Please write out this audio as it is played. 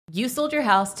You sold your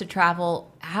house to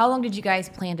travel. How long did you guys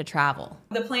plan to travel?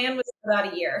 The plan was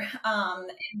about a year.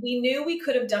 We knew we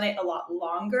could have done it a lot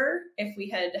longer if we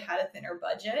had had a thinner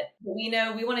budget. But we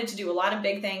know we wanted to do a lot of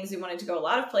big things. We wanted to go a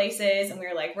lot of places. And we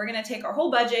were like, we're going to take our whole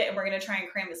budget and we're going to try and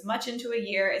cram as much into a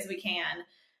year as we can.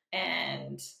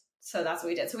 And so that's what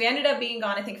we did. So we ended up being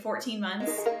gone, I think, 14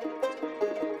 months.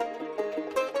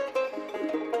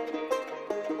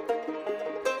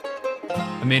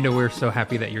 Amanda, we're so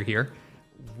happy that you're here.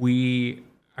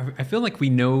 I feel like we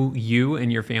know you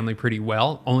and your family pretty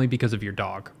well, only because of your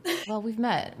dog. Well, we've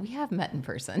met. We have met in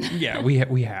person. Yeah,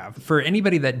 we have. For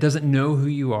anybody that doesn't know who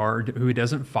you are, who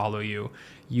doesn't follow you,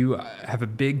 you have a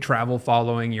big travel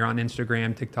following. You're on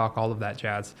Instagram, TikTok, all of that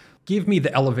jazz. Give me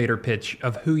the elevator pitch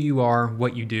of who you are,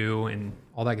 what you do, and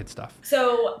all that good stuff.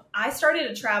 So I started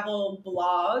a travel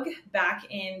blog back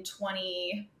in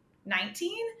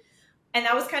 2019. And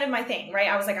that was kind of my thing, right?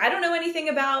 I was like, I don't know anything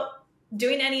about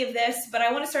doing any of this, but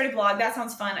I want to start a blog. That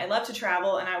sounds fun. I love to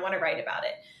travel and I want to write about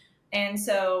it. And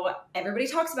so everybody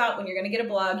talks about when you're going to get a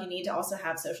blog, you need to also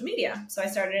have social media. So I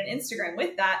started an Instagram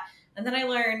with that. And then I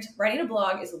learned writing a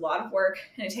blog is a lot of work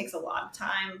and it takes a lot of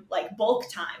time, like bulk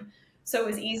time. So it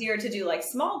was easier to do like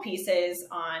small pieces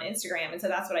on Instagram. And so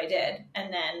that's what I did.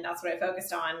 And then that's what I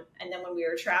focused on. And then when we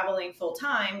were traveling full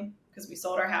time, because we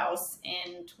sold our house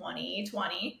in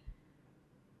 2020,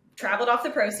 traveled off the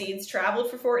proceeds,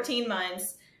 traveled for 14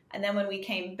 months. And then when we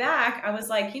came back, I was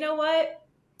like, you know what?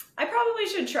 I probably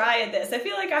should try this. I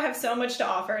feel like I have so much to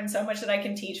offer and so much that I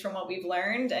can teach from what we've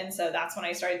learned. And so that's when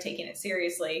I started taking it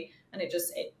seriously and it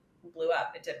blew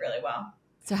up. It did really well.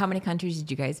 So how many countries did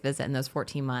you guys visit in those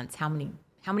 14 months? How many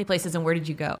places and where did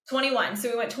you go? 21. So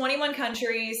we went 21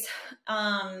 countries,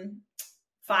 5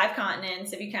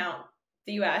 continents, if you count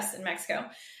the US and Mexico.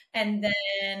 And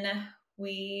then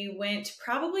we went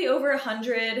probably over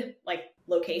 100 like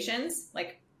locations,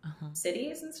 like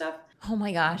cities and stuff. Oh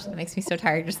my gosh, that makes me so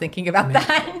tired just thinking about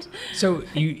that. So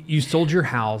you sold your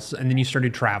house and then you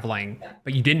started traveling,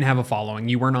 but you didn't have a following.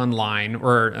 You weren't online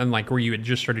or unlike where you had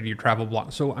just started your travel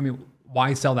blog. So, I mean,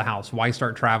 why sell the house? Why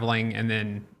start traveling? And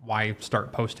then why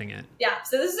start posting it? Yeah.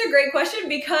 So this is a great question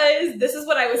because this is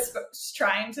what I was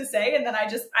trying to say. And then I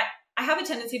have a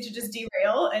tendency to just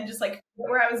derail and just like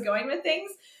where I was going with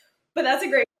things. But that's a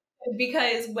great question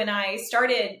because when I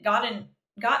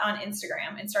got on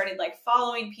Instagram and started like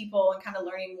following people and kind of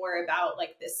learning more about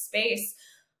like this space,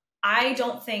 I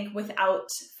don't think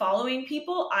without following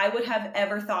people, I would have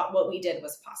ever thought what we did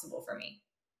was possible for me.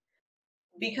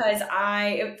 Because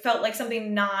it felt like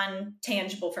something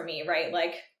non-tangible for me, right?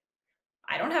 Like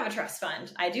I don't have a trust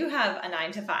fund. I do have a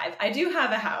 9-to-5. I do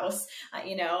have a house.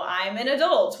 I'm an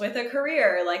adult with a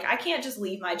career. Like I can't just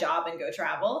leave my job and go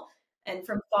travel. And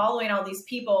from following all these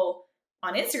people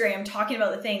on Instagram, talking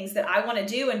about the things that I want to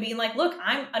do and being like, look,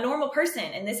 I'm a normal person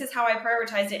and this is how I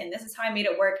prioritized it. And this is how I made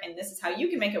it work. And this is how you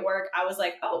can make it work. I was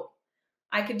like, oh,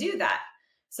 I could do that.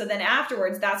 So then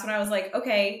afterwards, that's when I was like,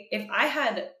 okay, if I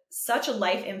had such a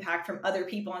life impact from other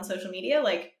people on social media,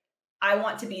 like I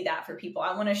want to be that for people.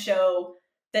 I want to show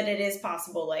that it is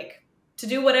possible, like to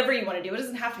do whatever you want to do. It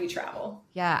doesn't have to be travel.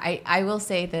 Yeah. I will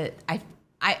say that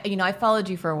I followed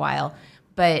you for a while,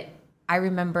 but I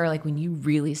remember like when you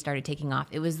really started taking off,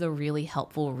 it was the really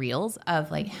helpful reels of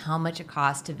like how much it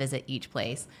costs to visit each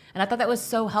place. And I thought that was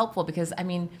so helpful because I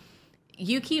mean,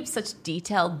 you keep such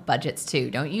detailed budgets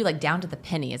too, don't you? Like down to the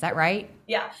penny. Is that right?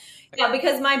 Yeah. Yeah.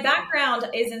 Because my background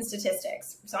is in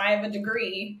statistics. So I have a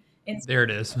degree in. There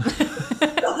it is.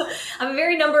 I'm a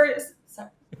very numbers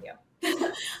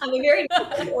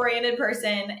oriented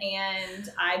person.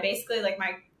 And I basically like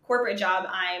my corporate job,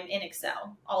 I'm in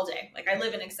Excel all day. Like I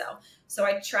live in Excel. So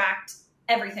I tracked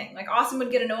everything. Like Austin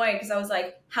would get annoyed because I was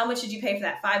like, how much did you pay for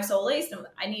that 5 sole lace? And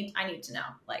I need to know.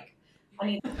 Like I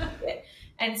need to know it.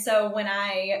 And so when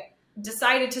I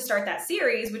decided to start that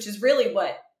series, which is really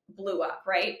what blew up,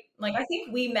 right? Like I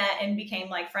think we met and became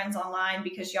like friends online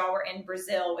because y'all were in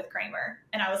Brazil with Kramer.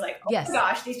 And I was like, oh my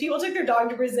gosh, these people took their dog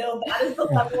to Brazil. That is the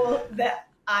level that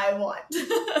I want.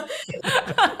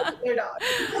 Their dog.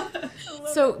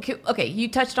 So, okay, you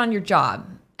touched on your job.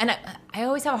 And I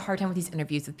always have a hard time with these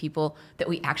interviews with people that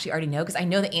we actually already know because I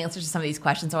know the answers to some of these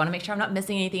questions. So I want to make sure I'm not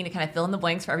missing anything to kind of fill in the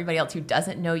blanks for everybody else who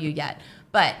doesn't know you yet.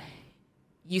 But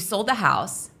you sold the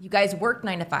house. You guys worked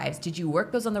 9-to-5s. Did you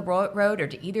work those on the road or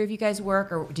did either of you guys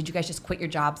work? Or did you guys just quit your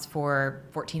jobs for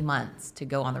 14 months to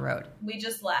go on the road? We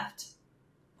just left.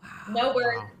 Wow. No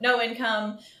work, no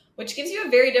income, which gives you a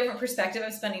very different perspective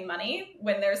of spending money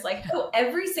when there's like, oh,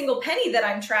 every single penny that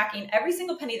I'm tracking, every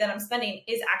single penny that I'm spending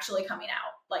is actually coming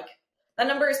out. Like that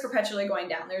number is perpetually going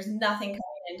down. There's nothing coming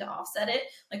in to offset it.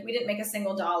 Like we didn't make a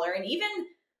single dollar. And even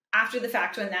after the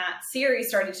fact, when that series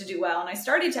started to do well and I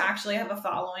started to actually have a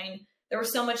following, there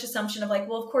was so much assumption of like,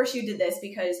 well, of course you did this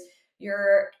because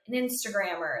you're an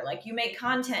Instagrammer, like you make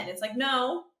content. It's like,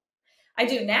 no, I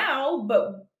do now,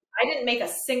 but I didn't make a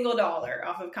single dollar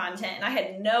off of content, and I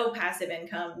had no passive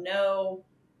income, no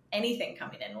anything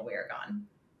coming in when we were gone.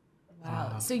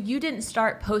 Wow. So you didn't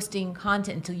start posting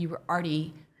content until you were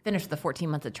already finished the 14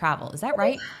 months of travel. Is that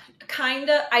right?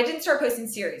 Kinda. I didn't start posting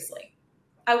seriously.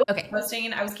 I was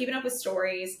posting, I was keeping up with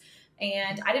stories,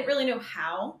 and I didn't really know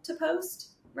how to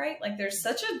post, right? Like there's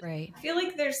such a, I feel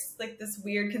like there's like this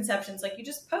weird conception. It's like you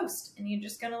just post and you're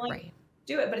just going to like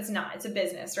do it, but it's not. It's a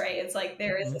business, right? It's like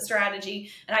there is a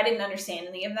strategy, and I didn't understand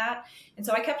any of that. And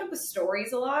so I kept up with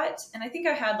stories a lot, and I think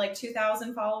I had like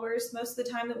 2,000 followers most of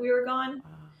the time that we were gone.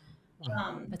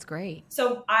 That's great.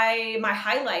 So my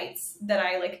highlights that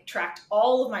I like tracked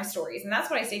all of my stories, and that's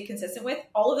what I stayed consistent with.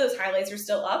 All of those highlights are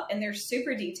still up, and they're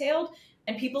super detailed,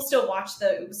 and people still watch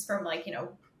those from like,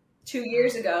 2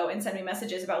 years ago and send me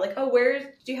messages about like, oh,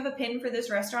 where do you have a pin for this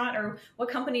restaurant, or what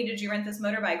company did you rent this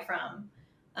motorbike from?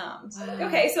 So like,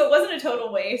 okay, so it wasn't a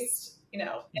total waste,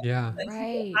 Yeah.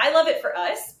 Right. I love it for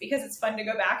us because it's fun to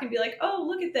go back and be like, oh,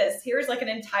 look at this. Here's like an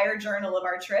entire journal of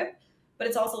our trip. But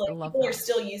it's also like people are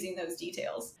still using those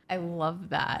details. I love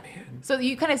that. Man. So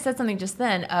you kind of said something just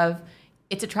then of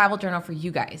it's a travel journal for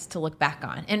you guys to look back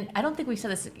on. And I don't think we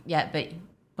said this yet, but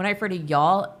when I refer to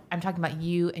y'all, I'm talking about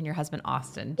you and your husband,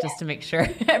 Austin, just to make sure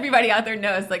everybody out there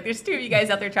knows, like there's two of you guys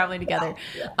out there traveling together.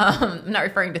 Yeah. I'm not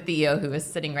referring to Theo, who is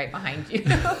sitting right behind you.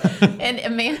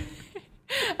 And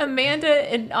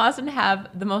Amanda and Austin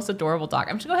have the most adorable dog.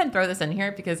 I'm just going to go ahead and throw this in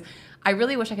here because I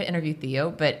really wish I could interview Theo,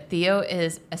 but Theo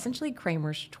is essentially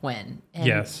Kramer's twin. And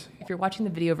yes. If you're watching the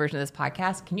video version of this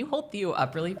podcast, can you hold Theo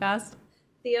up really fast?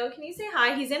 Theo, can you say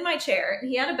hi? He's in my chair.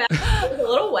 He had a bath. It was a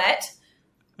little wet.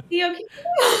 Theo, can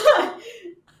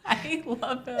I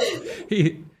love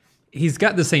him. He's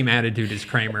got the same attitude as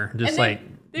Kramer, just they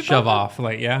shove off.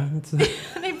 Like, yeah.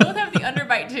 They both have the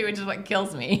underbite too, which is what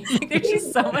kills me. Like, they're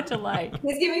just so much alike.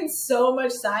 He's giving so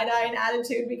much side eye and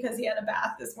attitude because he had a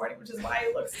bath this morning, which is why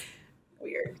he looks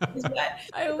weird. He's wet.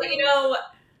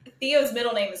 Theo's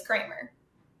middle name is Kramer.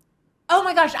 Oh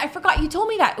my gosh, I forgot. You told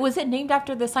me that. Was it named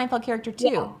after the Seinfeld character too?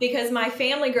 Yeah, because my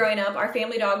family growing up, our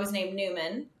family dog was named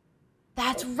Newman.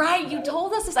 That's right. You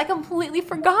told us this. I completely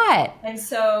forgot. And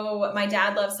so my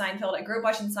dad loves Seinfeld. I grew up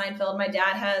watching Seinfeld. My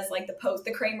dad has like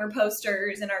the Kramer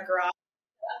posters in our garage.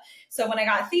 So when I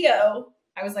got Theo,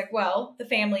 I was like, well, the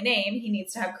family name, he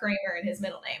needs to have Kramer in his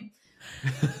middle name.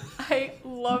 I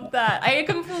love that. I had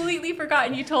completely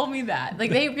forgotten you told me that.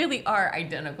 Like they really are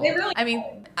identical. They really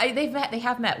they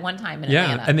have met one time in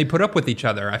Atlanta. And they put up with each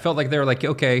other. I felt like they were like,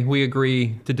 okay, we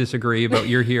agree to disagree, but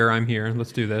you're here, I'm here.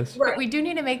 Let's do this. Right. We do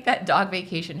need to make that dog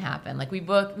vacation happen. Like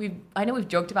I know we've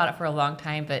joked about it for a long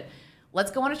time, but let's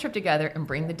go on a trip together and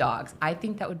bring the dogs. I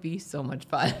think that would be so much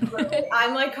fun.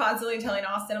 I'm like constantly telling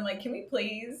Austin, I'm like, can we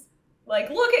please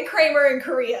look at Kramer in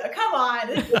Korea? Come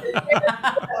on.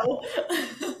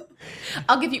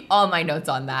 I'll give you all my notes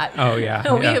on that. Oh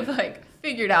yeah. We have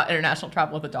figured out international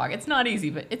travel with a dog. It's not easy,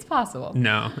 but it's possible.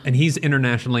 No, and he's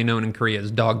internationally known in Korea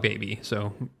as Dog Baby,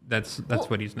 so that's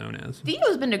what he's known as.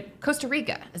 Theo's been to Costa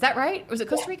Rica. Is that right? Was it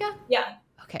Costa Rica? Yeah.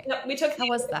 Okay. No, we took How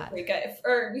was that? Costa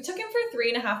Rica, we took him for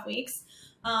 3.5 weeks,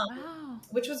 wow.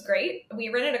 Which was great. We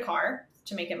rented a car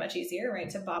to make it much easier, right,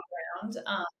 to bop around.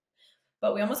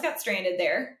 But we almost got stranded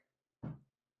there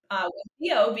with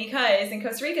Theo because in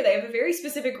Costa Rica, they have a very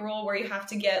specific rule where you have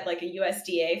to get like a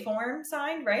USDA form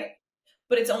signed, right?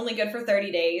 But it's only good for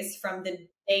 30 days from the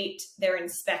date they're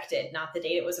inspected, not the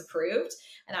date it was approved.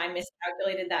 And I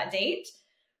miscalculated that date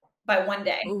by 1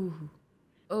 day. Ooh.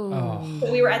 Oh.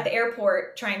 So we were at the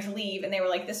airport trying to leave, and they were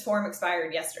like, this form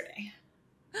expired yesterday.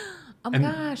 Oh my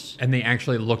gosh. And they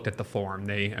actually looked at the form.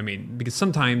 Because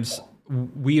sometimes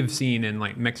we have seen in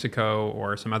like Mexico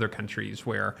or some other countries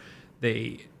where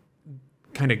they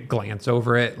kind of glance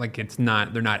over it. Like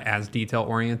they're not as detail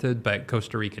oriented, but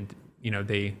Costa Rica,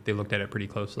 they looked at it pretty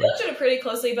closely. They looked at it pretty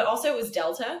closely, but also it was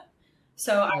Delta.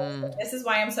 So this is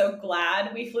why I'm so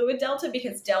glad we flew with Delta,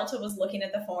 because Delta was looking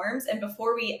at the forms. And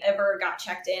before we ever got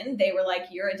checked in, they were like,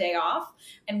 you're a day off.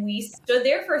 And we stood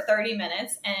there for 30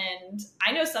 minutes. And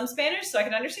I know some Spanish, so I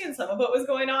could understand some of what was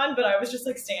going on. But I was just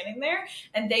like standing there.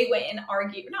 And they went and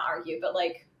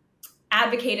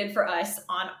advocated for us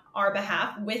on our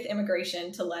behalf with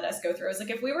immigration to let us go through. I was like,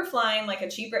 if we were flying like a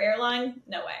cheaper airline,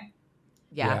 no way.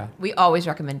 Yeah, we always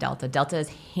recommend Delta. Delta is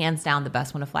hands down the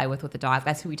best one to fly with a dog.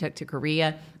 That's who we took to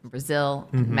Korea, Brazil,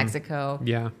 Mexico.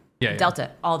 Yeah. Yeah, Delta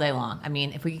all day long. I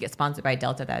mean, if we could get sponsored by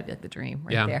Delta, that'd be like the dream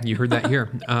right there. You heard that here.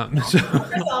 That's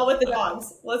all with the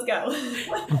dogs. Let's go.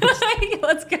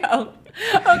 Let's go.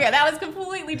 Okay, that was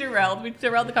completely derailed. We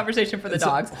derailed the conversation for the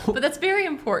dogs, but that's very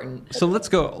important. So let's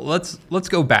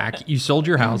go back. You sold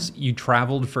your house. You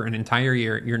traveled for an entire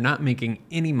year. You're not making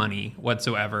any money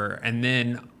whatsoever, and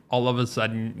then all of a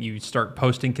sudden you start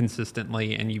posting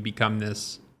consistently, and you become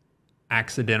this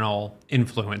accidental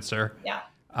influencer. Yeah.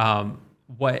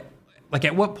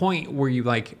 At what point were you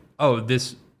like, oh,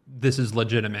 this is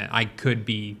legitimate. I could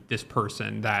be this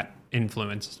person that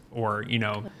influenced, or,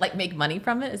 like make money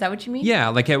from it. Is that what you mean? Yeah.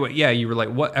 You were like,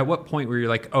 at what point were you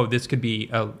like, oh, this could be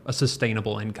a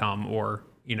sustainable income, or,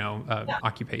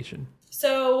 occupation?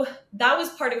 So that was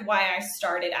part of why I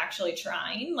started actually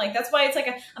trying. Like, that's why it's like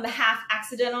I'm a half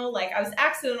accidental. Like, I was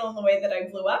accidental in the way that I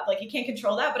blew up. Like, you can't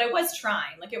control that, but I was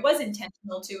trying. Like, it was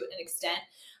intentional to an extent.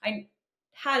 I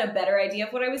had a better idea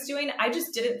of what I was doing. I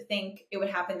just didn't think it would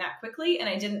happen that quickly, and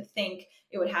I didn't think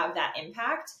it would have that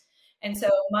impact. And so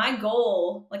my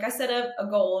goal, like I set up a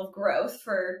goal of growth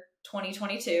for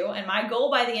 2022, and my goal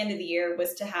by the end of the year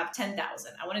was to have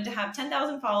 10,000. I wanted to have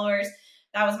 10,000 followers.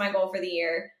 That was my goal for the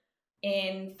year.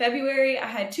 In February, I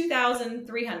had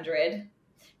 2,300,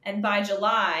 and by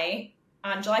July,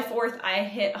 on July 4th, I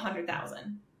hit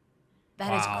 100,000.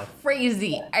 That is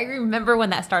crazy. I remember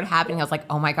when that started happening, I was like,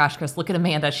 oh my gosh, Chris, look at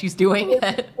Amanda. She's doing it.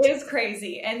 It is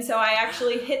crazy. And so I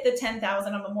actually hit the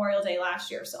 10,000 on Memorial Day last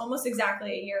year. So almost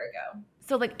exactly a year ago.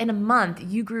 So like in a month,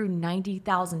 you grew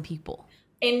 90,000 people.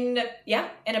 In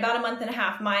about a month and a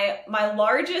half, my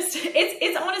largest,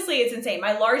 it's honestly, it's insane.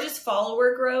 My largest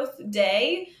follower growth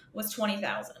day was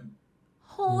 20,000.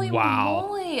 Holy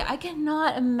moly. I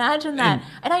cannot imagine that.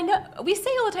 And I know we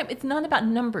say all the time, it's not about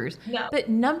numbers, but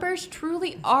numbers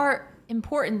truly are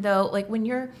important though. Like when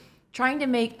you're trying to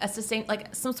make a sustain,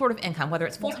 like some sort of income, whether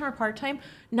it's full-time or part-time,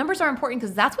 numbers are important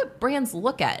because that's what brands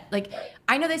look at. Like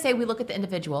I know they say we look at the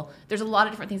individual. There's a lot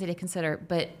of different things they consider,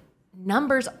 but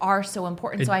numbers are so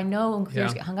important. So I know when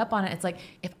creators get hung up on it, it's like,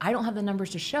 if I don't have the numbers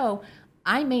to show,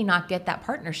 I may not get that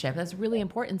partnership. That's really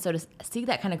important. So to see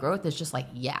that kind of growth is just like,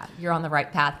 yeah, you're on the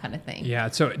right path kind of thing. Yeah.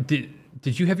 So did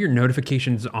you have your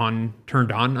notifications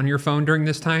turned on your phone during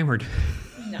this time, or?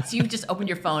 No. So you just opened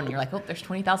your phone and you're like, oh, there's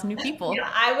 20,000 new people.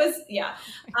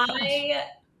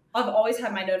 I've always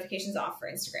had my notifications off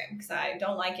for Instagram because I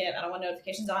don't like it. I don't want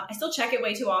notifications on. I still check it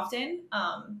way too often.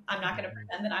 I'm not going to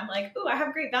pretend that I'm like, oh, I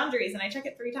have great boundaries and I check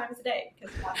it 3 times a day.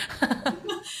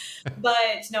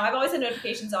 But no, I've always had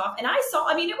notifications off. And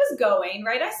it was going,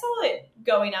 right? I saw it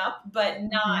going up, but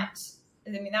not,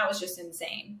 that was just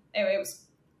insane. It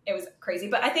was crazy.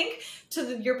 But I think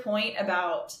your point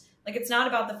about, like, it's not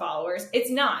about the followers. It's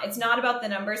not about the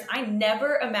numbers. I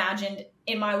never imagined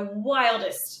in my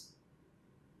wildest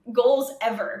goals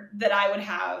ever that I would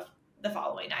have the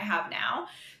following I have now.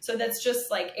 So that's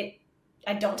just like it.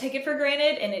 I don't take it for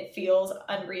granted and it feels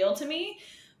unreal to me.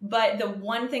 But the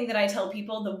one thing that I tell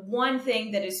people, the one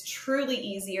thing that is truly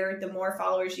easier, the more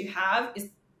followers you have, is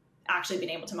actually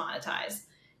being able to monetize.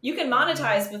 You can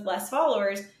monetize with less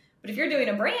followers, but if you're doing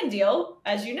a brand deal,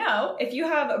 as you know, if you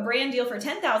have a brand deal for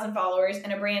 10,000 followers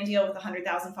and a brand deal with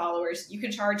 100,000 followers, you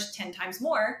can charge 10 times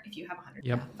more if you have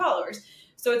 100,000 followers.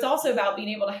 So it's also about being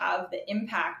able to have the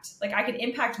impact. Like I can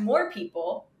impact more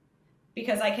people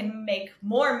because I can make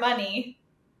more money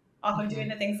off of doing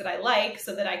the things that I like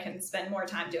so that I can spend more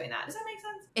time doing that. Does that make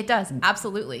sense? It does.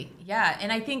 Absolutely. Yeah.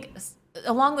 And I think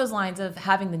along those lines of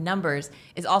having the numbers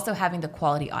is also having the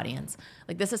quality audience.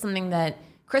 Like this is something that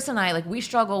Chris and I, like we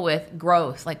struggle with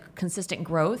growth, like consistent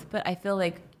growth, but I feel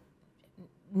like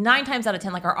 9 times out of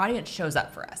 10, like our audience shows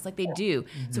up for us, like they do.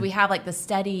 So we have like the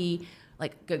steady,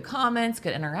 like good comments,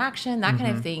 good interaction, that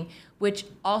kind of thing, which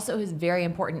also is very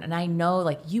important. And I know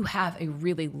like you have a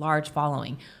really large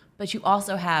following, but you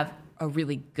also have a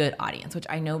really good audience, which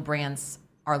I know brands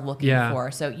are looking for.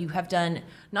 So you have done,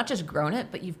 not just grown it,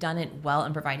 but you've done it well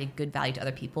and provided good value to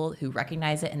other people who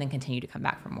recognize it and then continue to come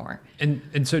back for more.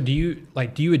 And so do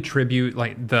you attribute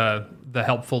like the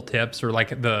helpful tips or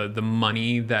like the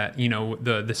money that,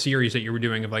 the series that you were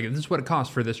doing of like, this is what it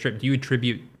costs for this trip. Do you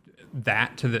attribute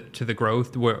that to the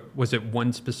growth? Was it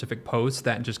one specific post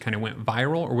that just kind of went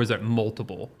viral, or was it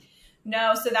multiple?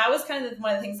 No, so that was kind of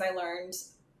one of the things I learned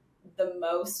the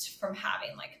most from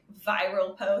having like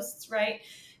viral posts, right?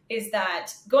 Is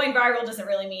that going viral doesn't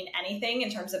really mean anything in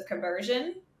terms of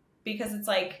conversion, because it's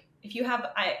like if you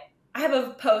have I have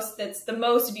a post that's the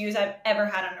most views I've ever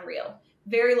had on a reel,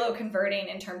 very low converting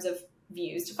in terms of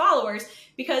views to followers,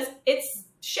 because it's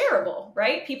shareable,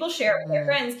 right? People share it with their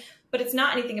friends, but it's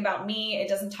not anything about me. It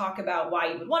doesn't talk about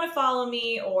why you would want to follow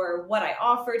me or what I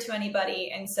offer to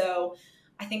anybody. And so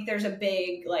I think there's a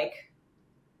big like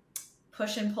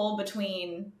push and pull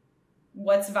between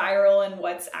what's viral and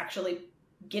what's actually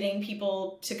getting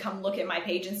people to come look at my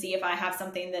page and see if I have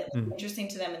something that's interesting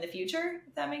to them in the future,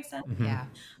 if that makes sense. Yeah.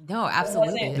 No,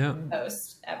 absolutely. It wasn't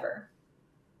post ever.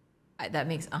 That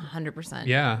makes 100%.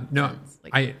 Yeah. No, sense.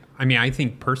 Like, I mean, I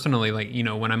think personally, like, you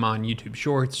know, when I'm on YouTube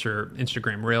Shorts or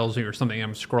Instagram Reels or something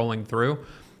I'm scrolling through,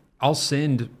 I'll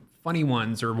send funny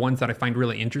ones or ones that I find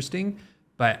really interesting,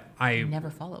 but I never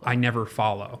follow. I never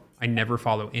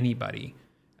follow anybody.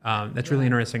 That's really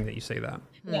interesting that you say that.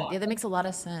 Yeah, that makes a lot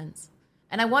of sense.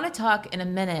 And I want to talk in a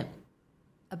minute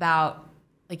about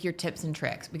like your tips and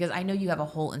tricks, because I know you have a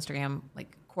whole Instagram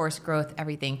like course, growth,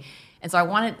 everything. And so I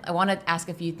want to ask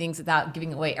a few things without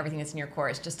giving away everything that's in your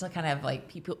course, just to kind of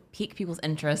like pique people's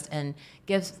interest and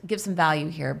give some value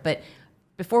here. But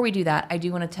before we do that, I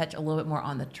do want to touch a little bit more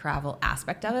on the travel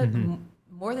aspect of it,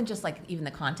 more than just like even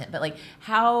the content, but like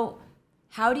how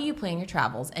do you plan your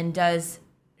travels, and does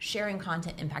sharing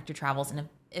content impact your travels? And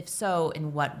if so,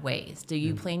 in what ways? Do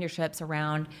you plan your trips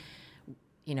around,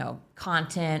 you know,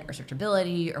 content or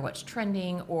searchability or what's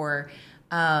trending, or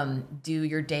do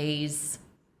your days,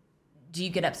 do you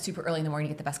get up super early in the morning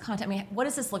to get the best content? I mean, what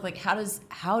does this look like? How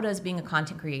does being a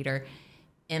content creator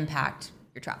impact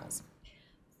your travels?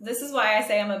 This is why I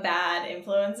say I'm a bad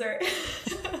influencer.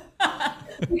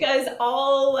 Because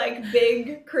all like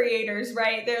big creators,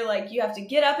 right? They're like, you have to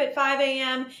get up at 5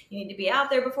 a.m. You need to be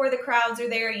out there before the crowds are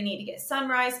there. You need to get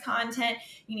sunrise content.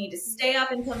 You need to stay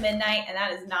up until midnight. And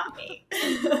that is not me.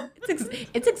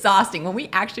 It's exhausting when we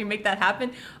actually make that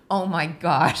happen. Oh my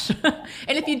gosh.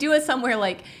 And if you do it somewhere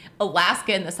like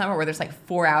Alaska in the summer where there's like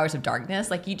 4 hours of darkness,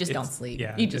 like you just don't sleep.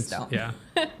 Yeah, you just don't. Yeah.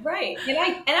 Right. And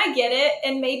I get it.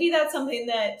 And maybe that's something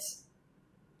that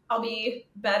I'll be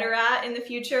better at in the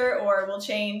future, or will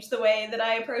change the way that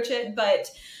I approach it. But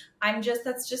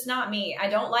that's just not me. I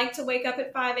don't like to wake up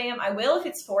at 5 a.m. I will if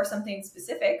it's for something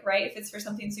specific, right? If it's for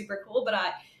something super cool. But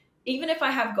even if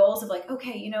I have goals of like,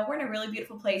 okay, you know, we're in a really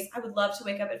beautiful place, I would love to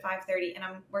wake up at 5:30 and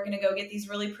we're going to go get these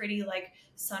really pretty like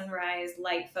sunrise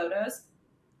light photos.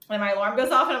 And my alarm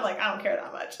goes off and I'm like, I don't care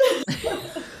that much.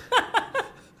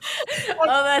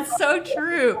 Oh, that's so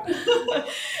true.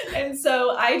 And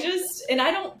so I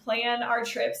don't plan our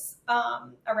trips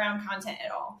around content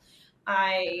at all.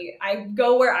 I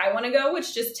go where I want to go,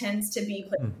 which just tends to be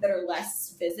places that are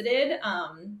less visited.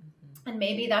 And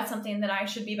maybe that's something that I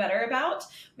should be better about.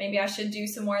 Maybe I should do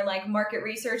some more like market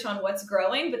research on what's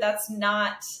growing, but that's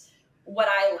not what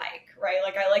I like, right?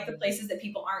 Like I like the places that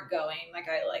people aren't going. Like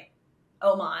I like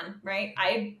Oman, right?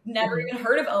 I never even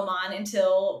heard of Oman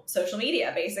until social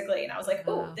media, basically. And I was like,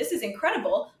 oh, this is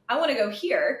incredible. I want to go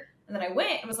here. And then I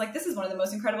went and was like, this is one of the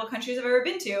most incredible countries I've ever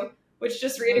been to, which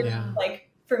just reiterated, like,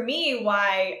 for me,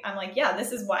 why I'm like, yeah,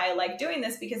 this is why I like doing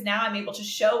this, because now I'm able to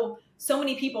show so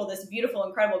many people this beautiful,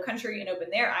 incredible country and open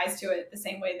their eyes to it the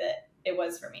same way that it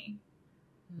was for me.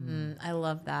 I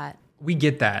love that. We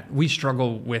get that. We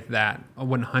struggle with that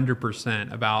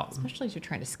 100% about, especially as you're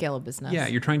trying to scale a business. Yeah,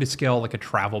 you're trying to scale like a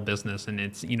travel business, and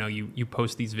it's, you know, you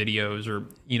post these videos or,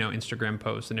 you know, Instagram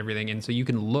posts and everything. And so you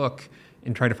can look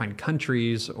and try to find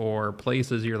countries or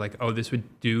places you're like, oh, this would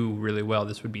do really well.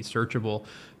 This would be searchable.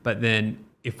 But then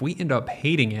if we end up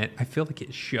hating it, I feel like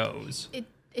it shows.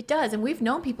 It does. And we've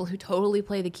known people who totally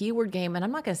play the keyword game. And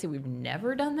I'm not going to say we've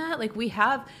never done that. Like we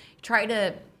have tried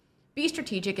to be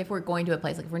strategic if we're going to a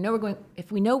place. Like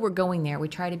if we know we're going there, we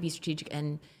try to be strategic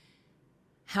in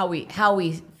how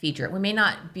we feature it. We may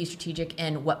not be strategic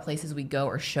in what places we go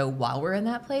or show while we're in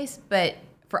that place, but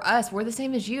for us, we're the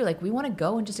same as you. Like we want to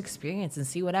go and just experience and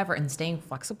see whatever, and staying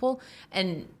flexible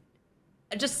and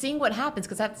just seeing what happens,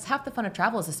 because that's half the fun of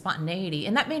travel is the spontaneity.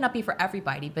 And that may not be for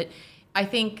everybody, but I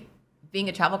think being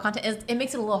a travel content, it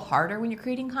makes it a little harder when you're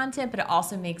creating content, but it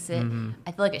also makes it,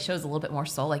 I feel like it shows a little bit more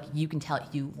soul. Like you can tell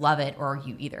you love it or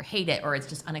you either hate it or it's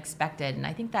just unexpected. And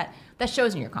I think that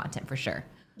shows in your content for sure.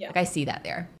 Yeah. Like I see that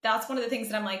there. That's one of the things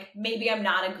that I'm like, maybe I'm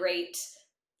not a great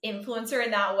influencer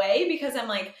in that way, because I'm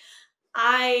like,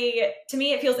 to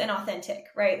me, it feels inauthentic,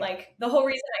 right? Like the whole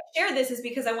reason I share this is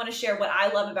because I want to share what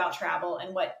I love about travel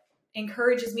and what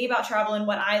encourages me about travel and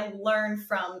what I learn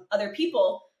from other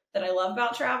people that I love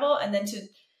about travel. And then to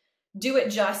do it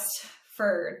just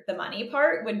for the money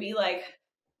part would be like,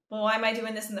 well, why am I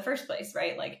doing this in the first place?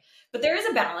 Right? Like, but there is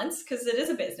a balance because it is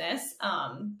a business.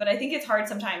 But I think it's hard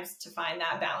sometimes to find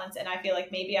that balance. And I feel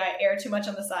like maybe I err too much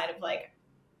on the side of like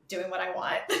doing what I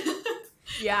want.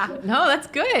 Yeah, no, that's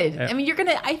good. Yeah. I mean,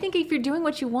 I think if you're doing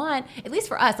what you want, at least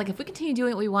for us, like if we continue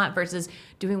doing what we want versus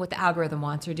doing what the algorithm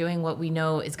wants or doing what we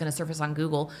know is going to surface on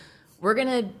Google, we're going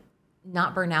to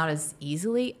not burn out as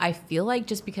easily. I feel like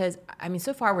just because, I mean,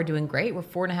 so far we're doing great. We're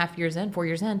 4.5 years in, 4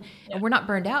 years in, and we're not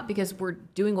burned out because we're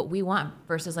doing what we want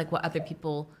versus like what other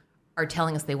people are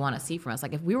telling us they want to see from us.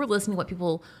 Like if we were listening to what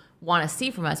people want to see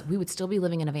from us, we would still be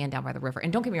living in a van down by the river.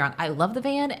 And don't get me wrong, I love the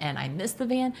van and I miss the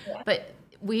van, but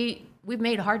we've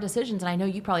made hard decisions, and I know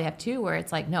you probably have too, where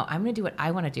it's like, no, I'm going to do what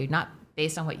I want to do, not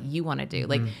based on what you want to do.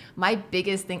 Like my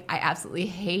biggest thing I absolutely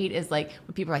hate is like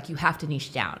when people are like, you have to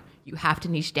niche down. You have to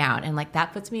niche down. And like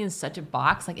that puts me in such a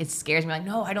box. Like it scares me. Like,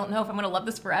 no, I don't know if I'm going to love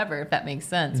this forever, if that makes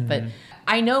sense. But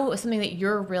I know something that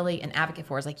you're really an advocate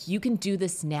for is like, you can do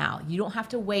this now. You don't have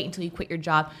to wait until you quit your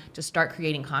job to start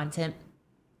creating content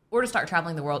or to start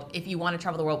traveling the world. If you want to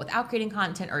travel the world without creating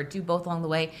content or do both along the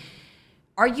way.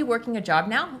 Are you working a job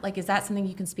now? Like, is that something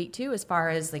you can speak to as far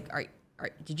as like,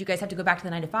 did you guys have to go back to the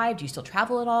 9 to 5? Do you still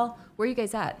travel at all? Where are you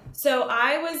guys at? So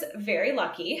I was very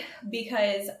lucky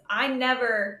because I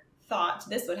never thought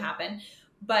this would happen,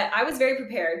 but I was very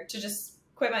prepared to just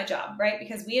quit my job, right?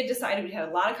 Because we had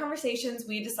a lot of conversations.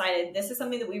 We had decided this is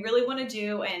something that we really want to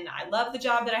do. And I love the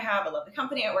job that I have. I love the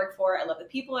company I work for. I love the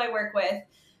people I work with.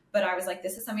 But I was like,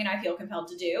 this is something I feel compelled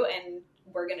to do and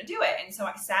we're going to do it. And so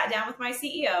I sat down with my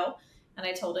CEO and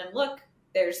I told him, look,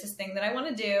 there's this thing that I want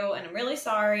to do. And I'm really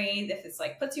sorry if it's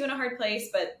like puts you in a hard place,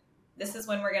 but this is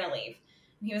when we're going to leave.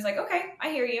 And he was like, okay, I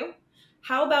hear you.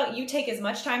 How about you take as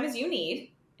much time as you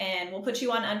need and we'll put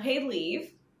you on unpaid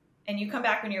leave and you come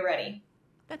back when you're ready.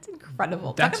 That's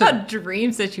incredible. Talk about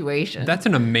dream situation. That's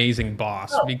an amazing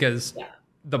boss because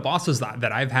the bosses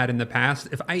that I've had in the past,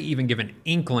 if I even give an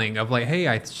inkling of like, hey,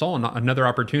 I saw another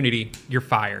opportunity, you're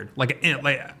fired. Like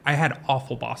I had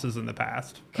awful bosses in the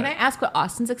past. Can I ask what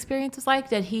Austin's experience was like?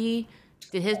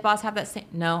 Did his boss have that same?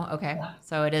 No. Okay. Yeah.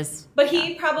 So it is. But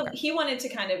he wanted to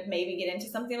kind of maybe get into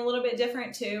something a little bit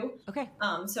different too. Okay.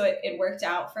 So it worked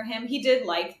out for him. He did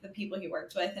like the people he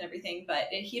worked with and everything, but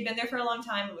he had been there for a long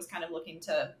time and was kind of looking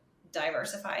to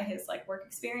diversify his like work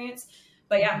experience.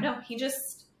 But yeah, no, he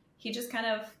just kind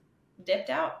of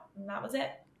dipped out and that was it.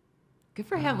 Good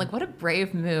for him. Like what a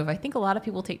brave move. I think a lot of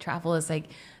people take travel as like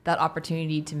that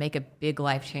opportunity to make a big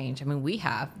life change. I mean,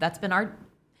 that's been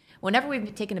whenever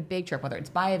we've taken a big trip, whether it's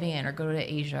buy a van or go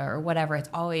to Asia or whatever, it's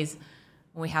always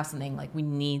when we have something like we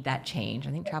need that change.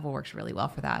 I think travel works really well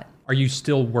for that. Are you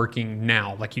still working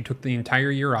now? Like you took the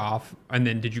entire year off and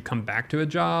then did you come back to a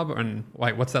job and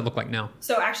like, what's that look like now?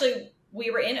 So actually we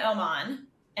were in Oman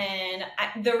and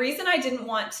the reason I didn't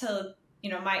want to,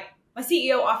 my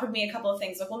CEO offered me a couple of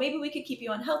things like, well, maybe we could keep you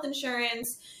on health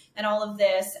insurance and all of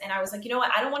this. And I was like, you know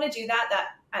what? I don't want to do that.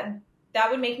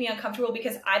 That would make me uncomfortable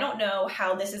because I don't know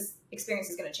how experience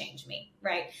is going to change me,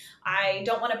 right? I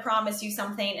don't want to promise you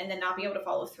something and then not be able to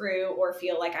follow through or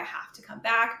feel like I have to come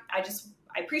back. I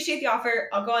appreciate the offer.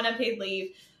 I'll go on unpaid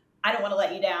leave. I don't want to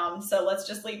let you down. So let's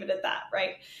just leave it at that,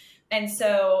 right? And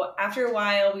so after a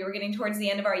while, we were getting towards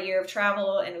the end of our year of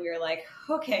travel and we were like,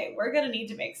 okay, we're going to need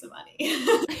to make some money.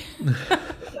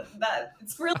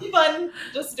 It's really fun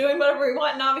just doing whatever we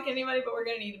want, not making any money, but we're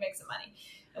going to need to make some money.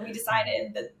 And we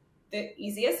decided that the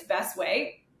easiest, best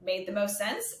way made the most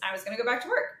sense. I was going to go back to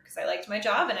work because I liked my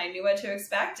job and I knew what to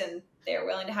expect and they were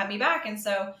willing to have me back. And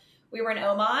so we were in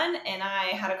Oman and I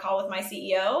had a call with my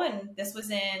CEO and this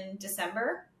was in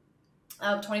December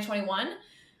of 2021.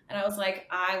 And I was like,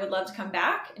 I would love to come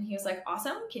back. And he was like,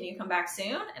 awesome. Can you come back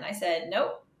soon? And I said,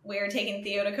 nope, we're taking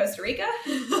Theo to Costa Rica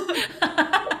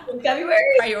in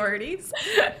February. Priorities.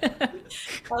 I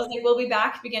was like, we'll be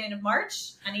back beginning of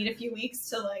March. I need a few weeks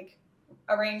to like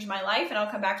arrange my life and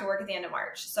I'll come back to work at the end of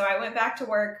March. So I went back to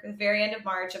work at the very end of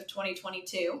March of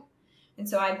 2022. And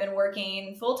so I've been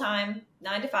working full time,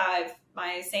 9 to 5,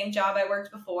 my same job I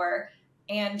worked before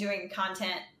and doing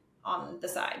content on the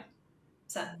side.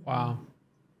 So wow.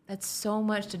 That's so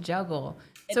much to juggle.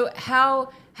 So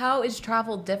how is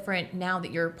travel different now that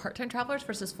you're part-time travelers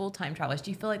versus full-time travelers? Do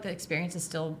you feel like the experience is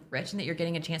still rich and that you're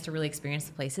getting a chance to really experience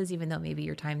the places, even though maybe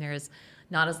your time there is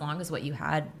not as long as what you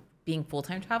had being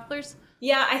full-time travelers?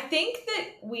 Yeah, I think that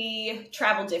we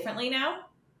travel differently now,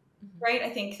 right? I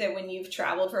think that when you've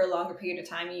traveled for a longer period of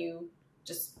time, you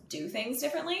just do things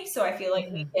differently. So I feel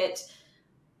like we get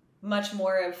much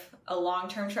more of a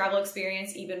long-term travel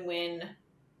experience, even when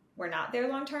we're not there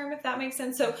long term, if that makes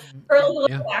sense. So for a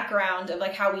little background of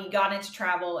like how we got into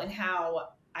travel and how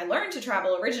I learned to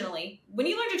travel originally. When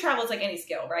you learn to travel, it's like any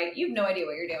skill, right? You have no idea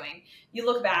what you're doing. You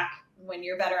look back when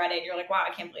you're better at it and you're like, wow,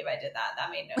 I can't believe I did that.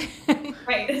 That made no sense,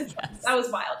 right? Yes. That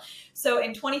was wild. So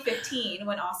in 2015,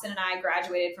 when Austin and I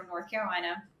graduated from North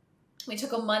Carolina, we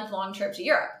took a month-long trip to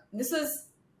Europe. This was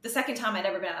the second time I'd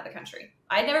ever been out of the country.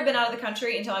 I'd never been out of the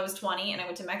country until I was 20, and I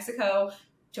went to Mexico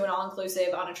to an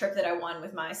all-inclusive on a trip that I won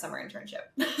with my summer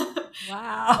internship.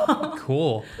 Wow.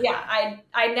 Cool. Yeah,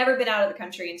 I'd never been out of the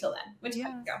country until then. Went to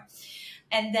Mexico.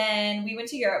 And then we went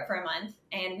to Europe for a month,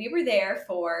 and we were there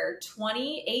for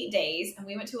 28 days, and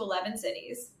we went to 11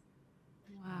 cities.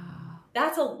 Wow.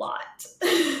 That's a lot.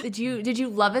 Did you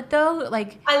love it though?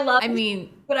 Like, I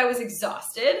mean, but I was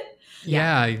exhausted.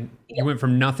 Yeah. You went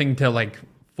from nothing to like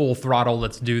full throttle,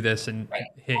 let's do this and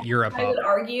hit Europe I up. would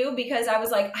argue because I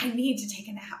was like, I need to take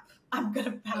a nap. I'm going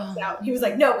to pass out. And he was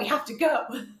like, no, we have to go.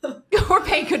 We're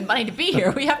paying good money to be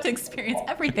here. We have to experience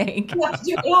everything. We have to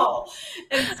do it all.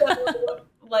 And so,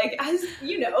 like, as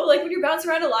you know, like when you're bouncing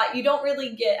around a lot, you don't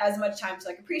really get as much time to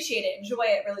like appreciate it, enjoy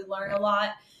it, really learn a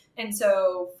lot. And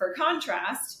so for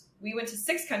contrast, we went to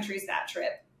 6 countries that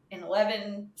trip in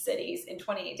 11 cities in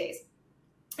 28 days.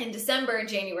 In December and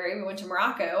January, we went to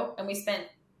Morocco and we spent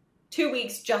 2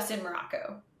 weeks just in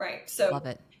Morocco, right? So Love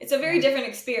it. It's a very different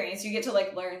experience. You get to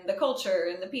like learn the culture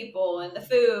and the people and the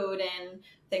food and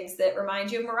things that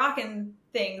remind you of Moroccan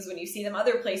things when you see them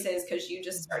other places, because you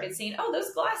just started seeing, oh,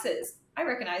 those glasses. I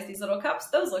recognize these little cups.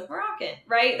 Those look Moroccan,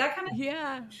 right? That kind of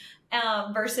Yeah.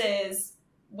 Versus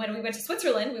when we went to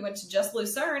Switzerland, we went to just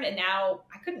Lucerne, and now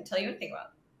I couldn't tell you anything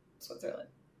about Switzerland,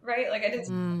 right? Like I did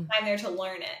some time there to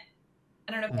learn it.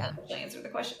 I don't know if that actually answered the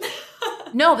question.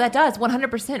 No, that does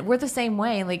 100%. We're the same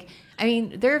way. Like, I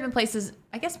mean, there have been places,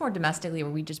 I guess more domestically,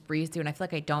 where we just breeze through, and I feel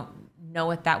like I don't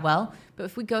know it that well. But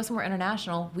if we go somewhere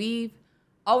international, we've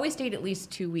always stayed at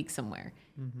least 2 weeks somewhere.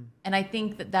 And I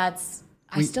think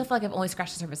I still feel like I've only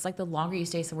scratched the surface. Like the longer you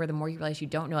stay somewhere, the more you realize you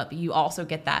don't know it, but you also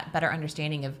get that better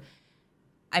understanding of,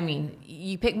 I mean,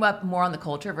 you pick up more on the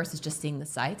culture versus just seeing the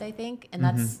sights, I think. And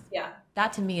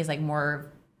that to me is like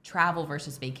more travel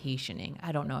versus vacationing.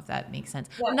 I don't know if that makes sense.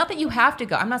 Yeah. Not that you have to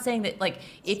go. I'm not saying that like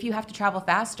if you have to travel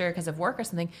faster because of work or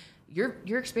something, your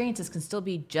experiences can still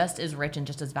be just as rich and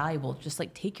just as valuable. Just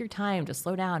like take your time to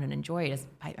slow down and enjoy it.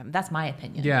 That's my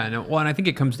opinion. Yeah, no. Well, and I think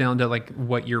it comes down to like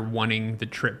what you're wanting the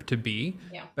trip to be.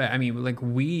 Yeah. But I mean,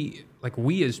 we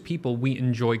as people, we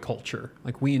enjoy culture.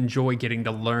 Like we enjoy getting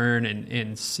to learn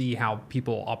and see how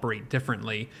people operate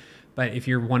differently. But if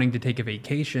you're wanting to take a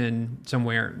vacation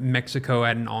somewhere, Mexico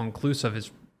at an all-inclusive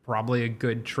is probably a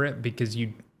good trip because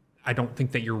I don't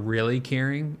think that you're really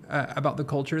caring about the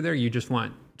culture there. You just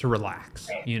want to relax,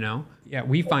 you know? Yeah,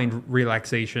 we find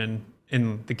relaxation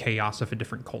in the chaos of a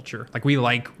different culture. Like we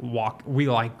like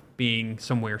being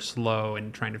somewhere slow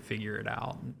and trying to figure it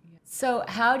out. So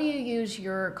how do you use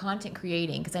your content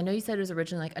creating? Because I know you said it was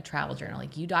originally like a travel journal.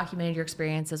 Like you documented your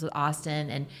experiences with Austin,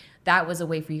 and that was a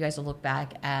way for you guys to look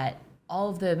back at all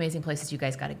of the amazing places you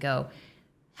guys got to go.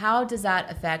 How does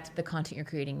that affect the content you're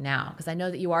creating now? Because I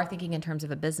know that you are thinking in terms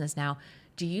of a business now.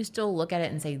 Do you still look at it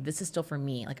and say, this is still for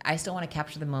me? Like I still want to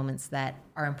capture the moments that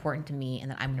are important to me and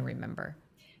that I'm going to remember.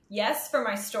 Yes, for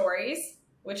my stories,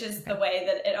 which is the way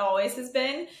that it always has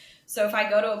been. So if I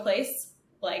go to a place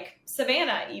like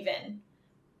Savannah even,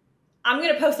 I'm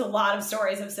going to post a lot of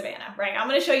stories of Savannah, right? I'm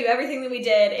going to show you everything that we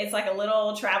did. It's like a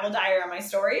little travel diary on my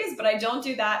stories, but I don't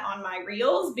do that on my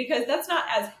reels because that's not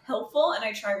as helpful. And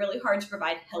I try really hard to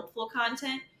provide helpful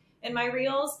content in my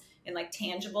reels and like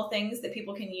tangible things that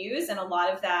people can use. And a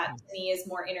lot of that to me is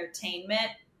more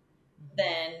entertainment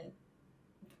than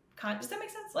does that make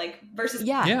sense? Like versus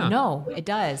yeah. No, it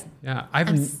does. Yeah,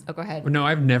 go ahead. No,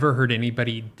 I've never heard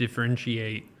anybody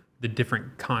differentiate the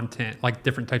different content, like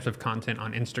different types of content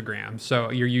on Instagram.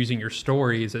 So you're using your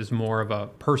stories as more of a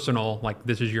personal, like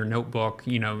this is your notebook,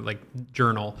 you know, like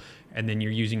journal, and then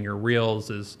you're using your reels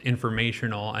as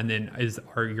informational. And then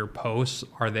are your posts,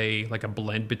 are they like a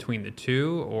blend between the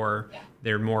two, or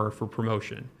they're more for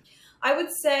promotion? I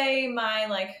would say my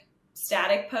like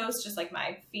static posts, just like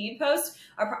my feed posts,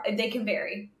 they can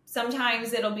vary.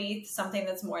 Sometimes it'll be something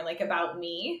that's more like about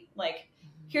me, like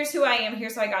here's who I am,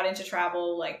 here's how I got into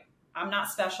travel, like I'm not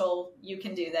special, you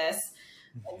can do this.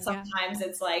 And sometimes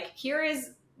it's like, here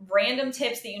is random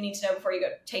tips that you need to know before you go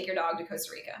take your dog to Costa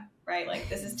Rica, right? Like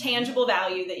this is tangible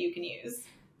value that you can use.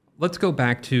 Let's go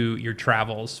back to your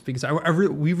travels because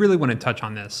we really want to touch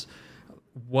on this.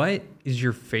 What is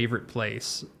your favorite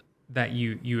place that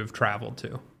you have traveled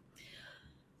to?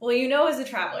 Well, you know, as a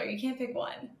traveler, you can't pick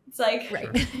one. It's like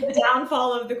the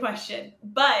downfall of the question.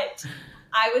 But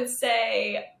I would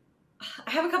say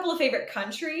I have a couple of favorite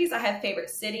countries. I have favorite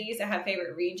cities. I have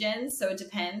favorite regions. So it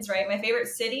depends, right? My favorite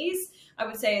cities, I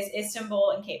would say, is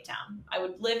Istanbul and Cape Town. I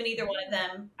would live in either one of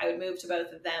them. I would move to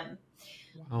both of them.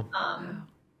 Wow.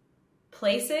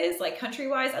 places, like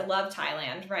country-wise, I love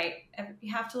Thailand, right?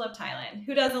 You have to love Thailand.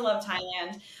 Who doesn't love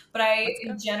Thailand? But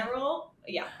in general,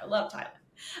 yeah, I love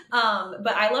Thailand.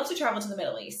 But I love to travel to the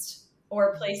Middle East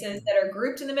or places that are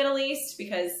grouped in the Middle East,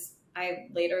 because I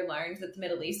later learned that the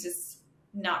Middle East is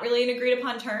not really an agreed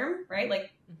upon term, right?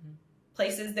 Like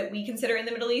places that we consider in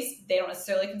the Middle East, they don't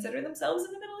necessarily consider themselves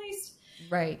in the Middle East.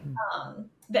 Right.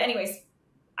 But anyways,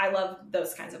 I love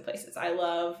those kinds of places. I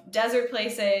love desert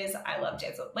places. I love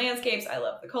desert landscapes. I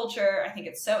love the culture. I think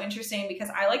it's so interesting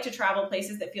because I like to travel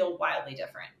places that feel wildly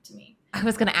different to me. I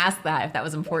was going to ask that if that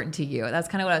was important to you. That's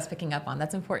kind of what I was picking up on.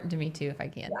 That's important to me too, if I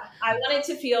can. Yeah, I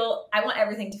want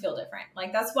everything to feel different.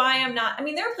 Like, that's why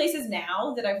there are places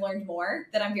now that I've learned more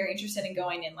that I'm very interested in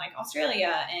going in, like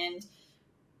Australia and,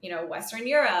 Western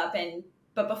Europe.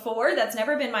 But before, that's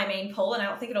never been my main pull. And I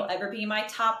don't think it'll ever be my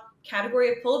top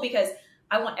category of pull, because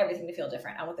I want everything to feel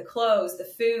different. I want the clothes, the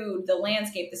food, the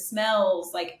landscape, the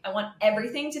smells. Like, I want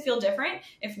everything to feel different.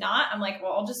 If not, I'm like,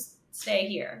 well, I'll just stay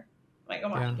here. Like,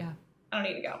 come on. Yeah. I don't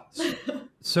need to go.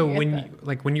 So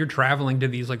when you're traveling to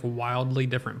these like wildly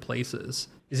different places,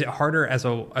 is it harder as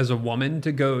a woman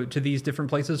to go to these different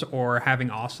places, or having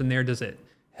Austin there, does it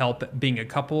help being a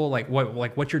couple?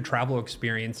 What's your travel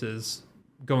experiences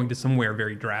going to somewhere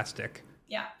very drastic?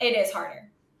 Yeah, it is harder.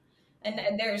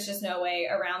 And there's just no way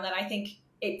around that. I think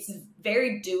it's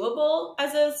very doable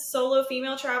as a solo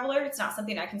female traveler. It's not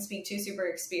something I can speak to super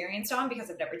experienced on, because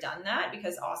I've never done that,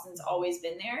 because Austin's always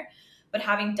been there. But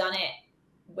having done it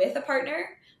with a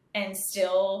partner and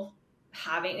still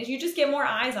you just get more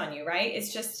eyes on you, right?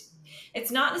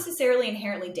 It's not necessarily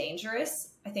inherently dangerous.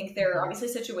 I think there are obviously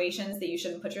situations that you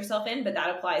shouldn't put yourself in, but that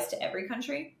applies to every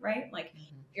country, right? Like,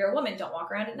 if you're a woman, don't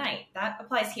walk around at night. That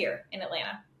applies here in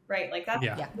Atlanta, right? Like, that's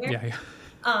Yeah.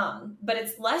 But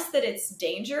it's less that it's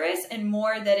dangerous and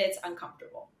more that it's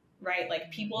uncomfortable, right? Like,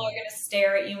 people are going to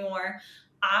stare at you more.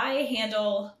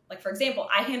 For example,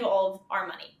 I handle all of our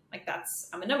money. Like,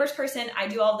 I'm a numbers person. I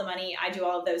do all of the money. I do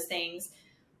all of those things.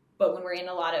 But when we're in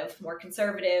a lot of more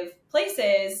conservative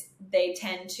places, they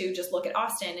tend to just look at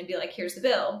Austin and be like, here's the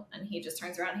bill. And he just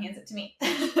turns around and hands it to me.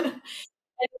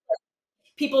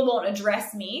 People won't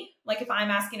address me. Like, if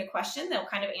I'm asking a question, they'll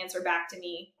kind of answer back to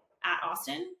me at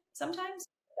Austin sometimes.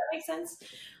 If that makes sense.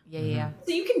 Yeah.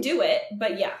 So you can do it,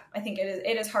 but yeah, I think it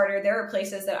is harder. There are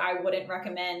places that I wouldn't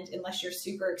recommend unless you're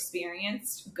super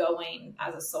experienced going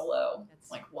as a solo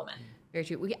woman. Very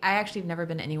true. I actually have never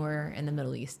been anywhere in the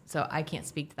Middle East, so I can't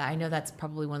speak to that. I know that's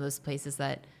probably one of those places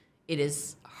that it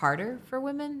is harder for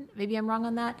women. Maybe I'm wrong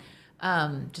on that,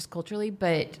 just culturally.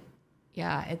 But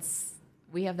yeah,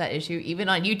 we have that issue. Even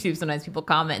on YouTube, sometimes people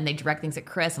comment and they direct things at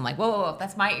Chris. I'm like, whoa,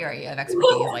 that's my area of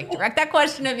expertise. Like, direct that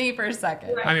question at me for a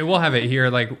second. I mean, we'll have it here.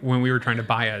 Like, when we were trying to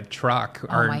buy a truck,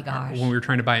 my gosh. when we were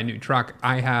trying to buy a new truck,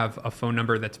 I have a phone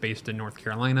number that's based in North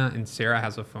Carolina, and Sarah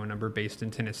has a phone number based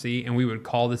in Tennessee. And we would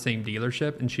call the same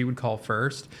dealership, and she would call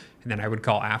first, and then I would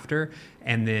call after.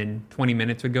 And then 20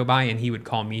 minutes would go by, and he would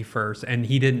call me first, and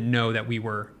he didn't know that we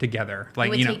were together. Like,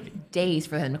 it would take days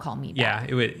for him to call me back. Yeah,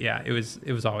 it would. Yeah, it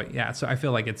was always. Yeah, so I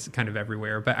feel like it's kind of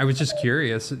everywhere. But I was just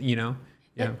curious, Yeah.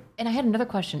 And I had another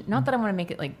question. Not that I want to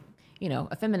make it like,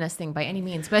 a feminist thing by any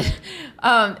means, but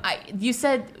you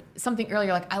said something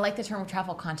earlier, like, I like the term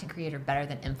travel content creator better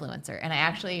than influencer. And I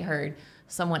actually heard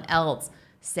someone else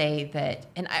say that,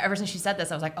 and ever since she said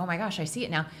this, I was like, oh my gosh, I see it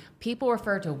now. People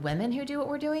refer to women who do what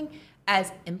we're doing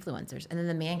as influencers, and then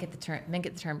the men get the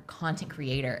term content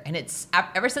creator. And it's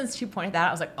ever since she pointed that out,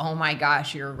 I was like, oh my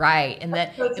gosh, you're right. And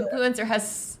that influencer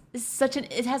has such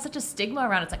a stigma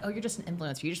around it. It's like, oh, you're just an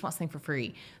influencer, you just want something for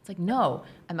free. It's like, no,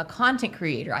 I'm a content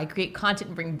creator. I create content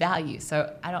and bring value.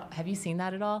 So have you seen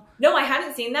that at all? No, I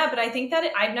hadn't seen that, but I think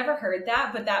that I've never heard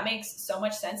that, but that makes so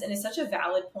much sense, and it's such a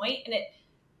valid point. And it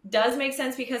does make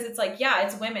sense, because it's like, yeah,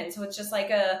 it's women, so it's just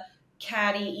like a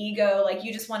catty ego, like,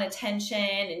 you just want attention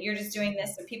and you're just doing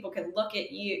this so people can look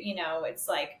at you. It's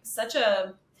like such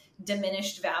a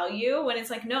diminished value, when it's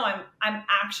like, no, I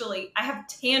have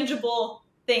tangible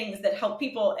things that help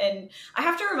people, and I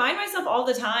have to remind myself all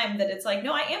the time that it's like,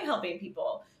 no, I am helping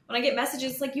people. When I get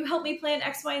messages like, you help me plan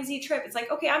X, Y, and Z trip, it's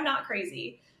like, okay, I'm not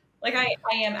crazy. Like, I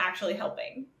am actually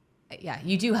helping. Yeah,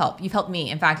 you do help. You've helped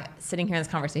me. In fact, sitting here in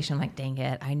this conversation, I'm like, dang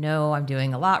it, I know I'm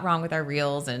doing a lot wrong with our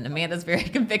reels, and Amanda's very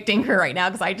convicting her right now,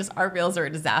 because our reels are a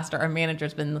disaster. Our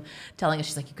manager's been telling us,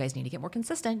 she's like, you guys need to get more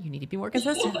consistent. You need to be more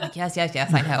consistent. I'm like, yes,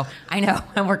 I know.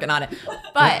 I'm working on it.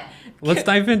 But let's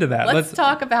dive into that. Let's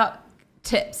talk about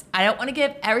tips. I don't want to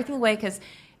give everything away, because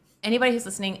anybody who's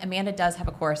listening, Amanda does have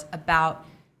a course about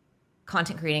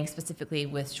content creating, specifically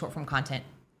with short form content.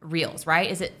 Reels, right?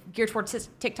 Is it geared towards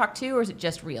TikTok too, or is it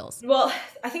just Reels? Well,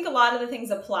 I think a lot of the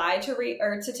things apply to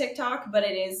to TikTok, but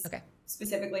it is Okay.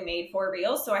 specifically made for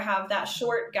Reels. So I have that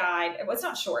short guide. Well, it's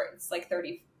not short. It's like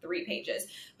 33 pages,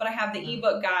 but I have the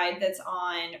ebook guide that's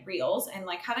on Reels and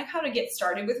like kind of how to get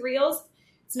started with Reels.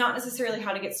 It's not necessarily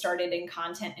how to get started in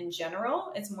content in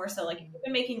general. It's more so like if you've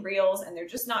been making Reels and they're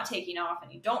just not taking off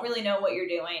and you don't really know what you're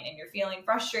doing and you're feeling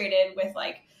frustrated with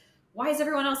like, why is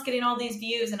everyone else getting all these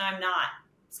views and I'm not?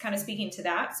 It's kind of speaking to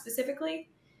that specifically.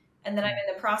 And then I'm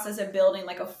in the process of building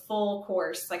like a full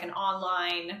course, like an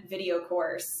online video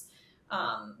course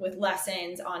with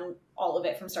lessons on all of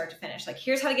it from start to finish. Like,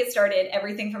 here's how to get started.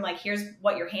 Everything from like, here's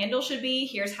what your handle should be.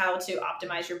 Here's how to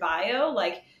optimize your bio,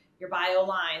 like your bio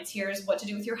lines. Here's what to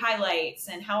do with your highlights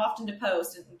and how often to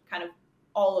post and kind of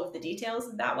all of the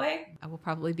details that way. I will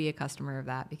probably be a customer of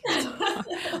that because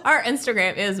our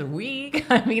Instagram is weak.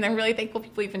 I mean, I'm really thankful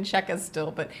people even check us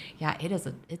still, but yeah,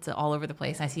 it's all over the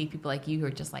place. I see people like you who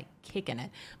are just like kicking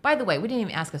it. By the way, we didn't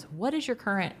even ask us, what is your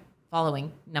current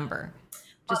following number?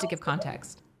 Just to give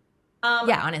context.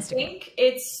 Yeah, on Instagram. I think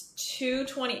it's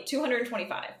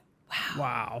 225.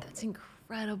 Wow. That's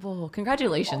incredible.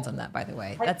 Congratulations on that, by the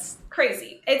way. That's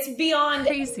crazy. It's beyond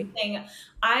crazy. Anything.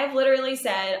 I've literally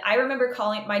said, I remember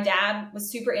calling, my dad was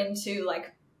super into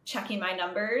like checking my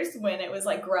numbers when it was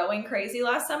like growing crazy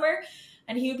last summer.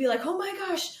 And he would be like, oh my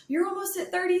gosh, you're almost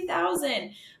at 30,000.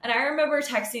 And I remember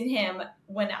texting him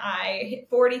when I hit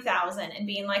 40,000 and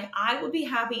being like, I would be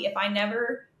happy if I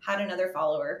never had another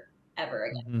follower ever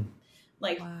again. Mm-hmm.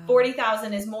 Like wow.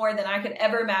 40,000 is more than I could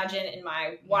ever imagine in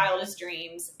my wildest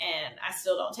dreams. And I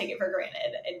still don't take it for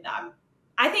granted. And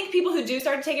I think people who do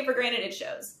start to take it for granted, it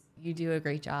shows. You do a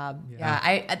great job.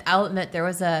 Yeah. I'll admit there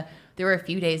were a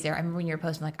few days there. I remember when you were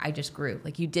posting, like, I just grew.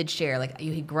 Like, you did share, like,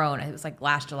 you had grown. It was like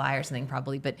last July or something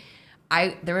probably. But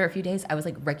there were a few days I was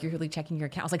like regularly checking your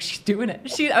account. I was like, she's doing it.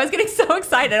 I was getting so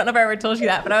excited. I don't know if I ever told you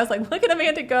that, but I was like, look at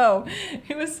Amanda go.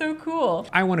 It was so cool.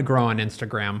 I want to grow on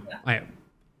Instagram. Yeah.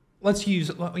 Let's you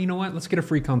know what? Let's get a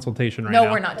free consultation right now.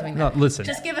 No, we're not doing that. No, listen.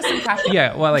 Just give us some practice.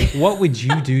 Yeah, well, like, what would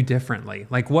you do differently?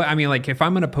 Like, what, I mean, like, if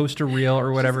I'm going to post a reel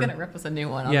or whatever. She's going to rip us a new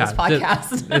one on this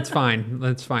podcast. It's fine.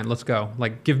 That's fine. Let's go.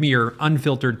 Like, give me your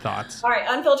unfiltered thoughts. All right,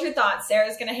 unfiltered thoughts.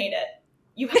 Sarah's going to hate it.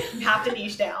 You have to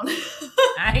niche down.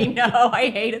 I know.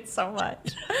 I hate it so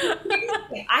much.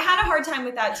 I had a hard time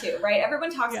with that too, right?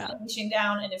 Everyone talks about niching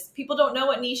down. And if people don't know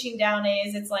what niching down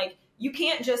is, it's like, you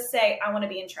can't just say, I want to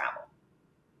be in travel.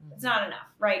 It's not enough,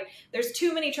 right? There's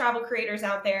too many travel creators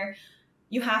out there.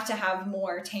 You have to have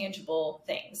more tangible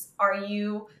things. Are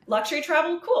you luxury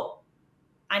travel? Cool.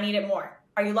 I need it more.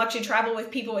 Are you luxury travel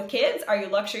with people with kids? Are you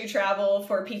luxury travel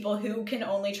for people who can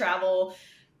only travel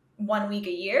 1 week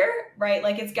a year, right?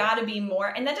 Like, it's got to be more.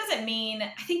 And that doesn't mean,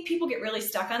 I think people get really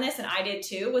stuck on this, and I did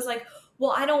too, was like,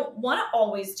 well, I don't want to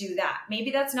always do that.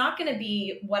 Maybe that's not going to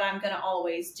be what I'm going to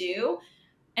always do.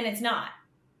 And it's not.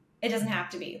 It doesn't have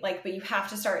to be, like, but you have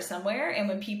to start somewhere. And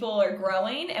when people are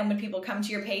growing and when people come to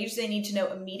your page, they need to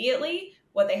know immediately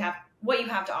what you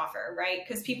have to offer, right?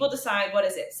 Because people decide, what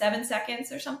is it, 7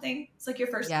 seconds or something? It's like your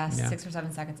first. Yes, 6 or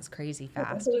 7 seconds is crazy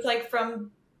fast. So it's like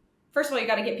first of all, you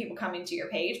got to get people coming to your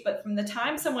page, but from the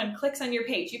time someone clicks on your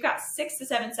page, you've got 6 to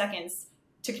 7 seconds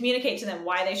to communicate to them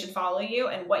why they should follow you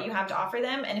and what you have to offer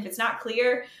them. And if it's not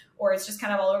clear or it's just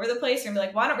kind of all over the place, you're gonna be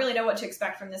like, well, I don't really know what to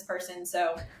expect from this person,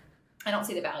 so I don't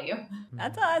see the value.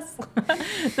 That's us.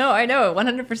 No, I know,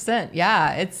 100%.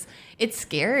 Yeah, it's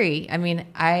scary. I mean,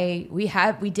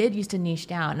 we did used to niche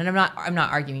down, and I'm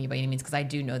not arguing you by any means, because I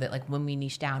do know that, like, when we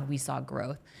niche down, we saw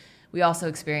growth. We also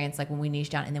experienced, like, when we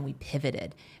niched down and then we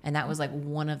pivoted, and that was like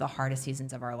one of the hardest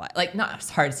seasons of our life. Like, not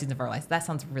hardest seasons of our lives. That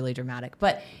sounds really dramatic,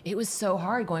 but it was so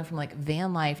hard going from like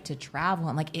van life to travel.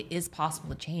 And like, it is possible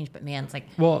to change, but man, it's like,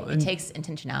 it takes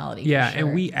intentionality. Yeah. For sure.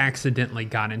 And we accidentally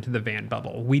got into the van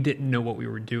bubble. We didn't know what we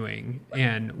were doing,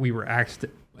 and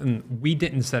we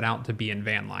didn't set out to be in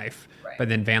van life, but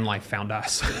then van life found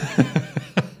us.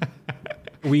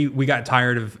 We got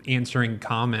tired of answering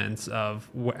comments of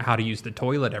how to use the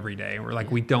toilet every day. We're like,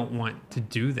 we don't want to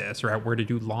do this, or where to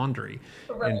do laundry.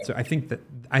 Right. And so I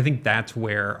think that's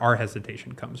where our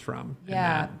hesitation comes from.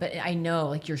 Yeah, but I know,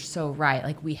 like, you're so right.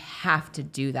 Like, we have to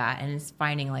do that, and it's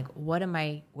finding, like, what am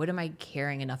I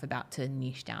caring enough about to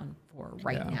niche down for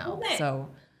now? So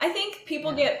I think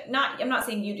people I'm not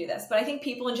saying you do this, but I think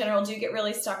people in general do get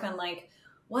really stuck on, like,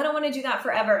 well, I don't want to do that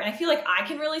forever. And I feel like I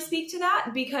can really speak to that,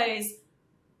 because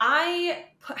I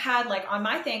had, like, on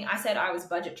my thing, I said I was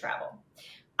budget travel.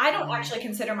 I don't actually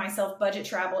consider myself budget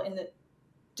travel in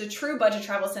the true budget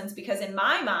travel sense, because in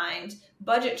my mind,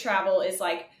 budget travel is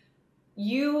like,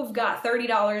 you've got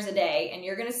 $30 a day and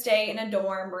you're going to stay in a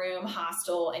dorm room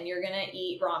hostel and you're going to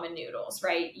eat ramen noodles,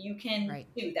 right? You can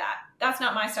do that. That's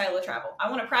not my style of travel.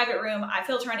 I want a private room. I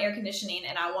filter on air conditioning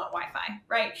and I want Wi-Fi,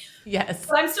 right? Yes.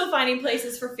 But I'm still finding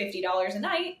places for $50 a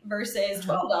night versus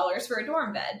 $12 for a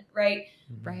dorm bed, right?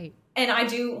 Right. And I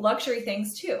do luxury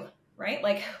things too, right?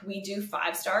 Like we do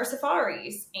 5-star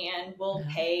safaris and we'll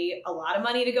pay a lot of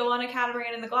money to go on a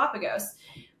catamaran in the Galapagos,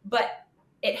 but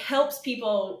it helps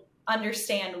people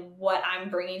understand what I'm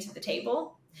bringing to the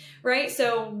table, right?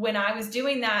 So when I was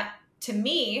doing that, to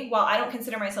me, while I don't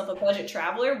consider myself a budget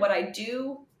traveler, what I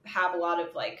do have a lot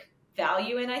of like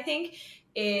value in, I think,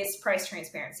 is price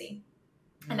transparency.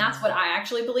 And that's what I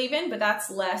actually believe in, but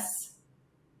that's less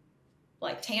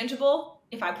like tangible.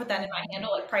 If I put that in my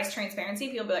handle, like price transparency,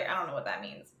 people be like, I don't know what that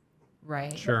means.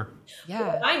 Right. Sure.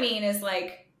 Yeah. What I mean is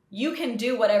like, you can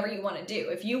do whatever you want to do.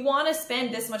 If you want to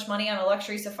spend this much money on a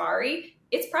luxury safari,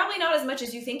 it's probably not as much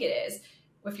as you think it is.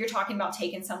 If you're talking about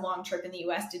taking some long trip in the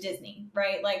US to Disney,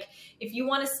 right? Like if you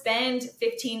want to spend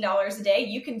 $15 a day,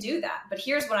 you can do that. But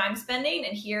here's what I'm spending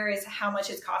and here is how much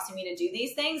it's costing me to do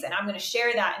these things. And I'm going to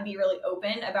share that and be really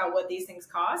open about what these things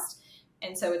cost.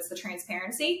 And so it's the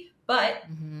transparency. But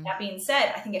that being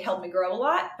said, I think it helped me grow a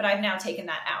lot, but I've now taken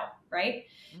that out, right?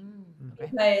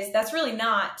 Because that's really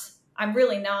not, I'm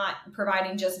really not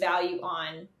providing just value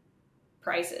on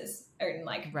prices or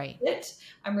like it.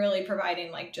 I'm really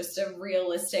providing like just a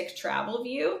realistic travel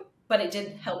view, but it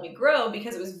did help me grow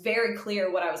because it was very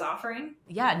clear what I was offering.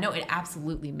 Yeah, no, it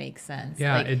absolutely makes sense.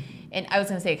 Yeah. Like, and I was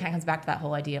going to say, it kind of comes back to that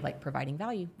whole idea of like providing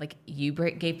value. Like you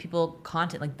gave people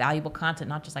content, like valuable content,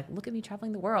 not just like, look at me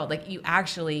traveling the world. Like you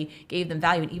actually gave them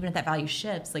value. And even if that value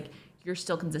shifts, like you're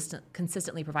still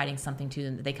consistently providing something to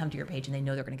them that they come to your page and they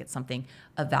know they're going to get something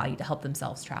of value to help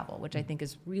themselves travel, which I think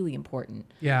is really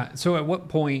important. Yeah. So at what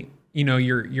point, you know,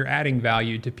 you're adding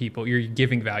value to people, you're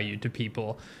giving value to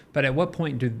people, but at what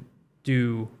point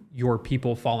do your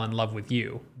people fall in love with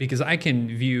you? Because I can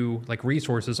view like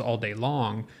resources all day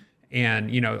long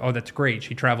and, you know, oh, that's great.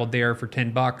 She traveled there for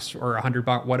 $10 or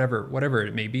 $100, whatever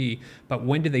it may be. But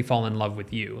when do they fall in love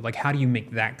with you? Like, how do you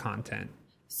make that content?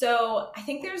 So I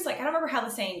think there's like, I don't remember how the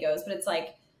saying goes, but it's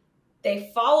like,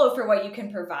 they follow for what you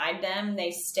can provide them.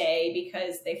 They stay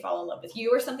because they fall in love with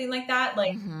you or something like that.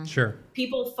 Like Sure.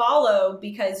 People follow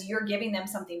because you're giving them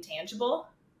something tangible,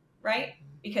 right?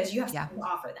 Because you have something to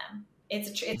offer them.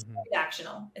 It's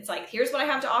transactional. It's like, here's what I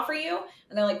have to offer you.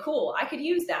 And they're like, cool, I could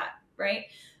use that. Right.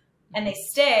 And they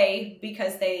stay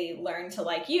because they learn to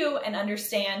like you and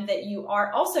understand that you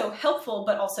are also helpful,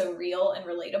 but also real and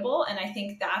relatable. And I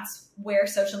think that's where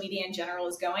social media in general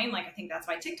is going. Like, I think that's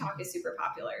why TikTok is super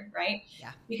popular, right?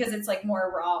 Yeah. Because it's like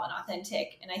more raw and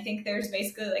authentic. And I think there's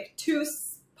basically like two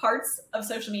parts of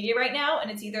social media right now.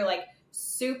 And it's either like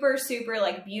super, super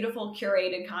like beautiful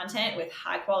curated content with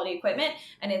high quality equipment.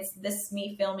 And it's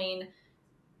me filming,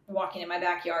 walking in my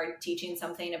backyard, teaching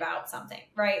something about something,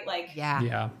 right? Like,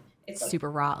 yeah. It's like, super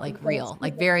raw, like real,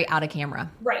 like very out of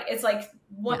camera. Right. It's like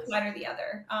one side or the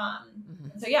other.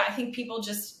 So yeah, I think people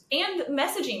and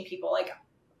messaging people, like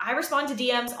I respond to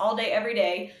DMs all day, every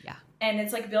day. Yeah. And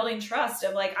it's like building trust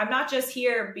of like, I'm not just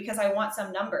here because I want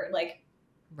some number. Like,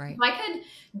 right. If I could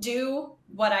do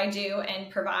what I do and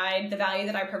provide the value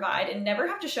that I provide and never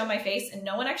have to show my face and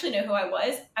no one actually know who I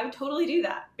was, I would totally do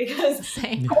that because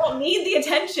I don't need the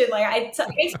attention. Like it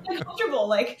makes me uncomfortable.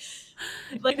 Like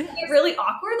it's really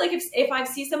awkward. Like if I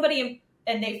see somebody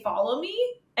and they follow me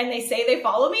and they say they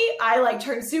follow me, I like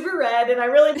turn super red and I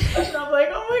really push and I'm like,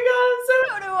 oh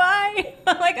my God, so do I.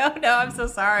 I'm like, oh no, I'm so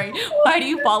sorry. Why do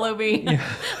you follow me? Yeah.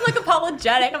 I'm like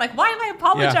apologetic. I'm like, why am I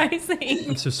apologizing? Yeah.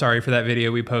 I'm so sorry for that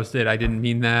video we posted. I didn't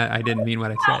mean that. I didn't mean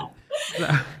what I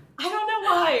said.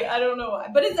 I don't know why.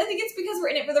 But I think it's because we're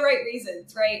in it for the right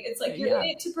reasons, right? It's like you're in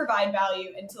it to provide value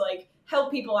and to like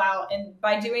help people out. And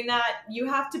by doing that, you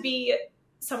have to be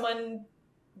someone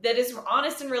that is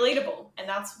honest and relatable. And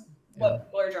that's what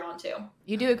people are drawn to.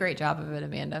 You do a great job of it,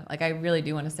 Amanda. Like, I really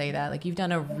do want to say that. Like, you've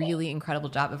done a really incredible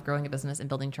job of growing a business and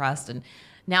building trust. And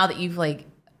now that you've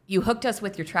you hooked us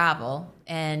with your travel,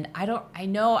 and I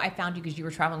know I found you because you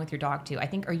were traveling with your dog too. I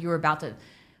think, or you were about to,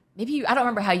 I don't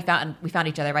remember how we found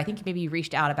each other, but I think maybe you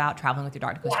reached out about traveling with your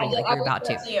dog to Costa Rica, like you were about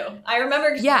to. I remember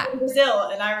in Brazil,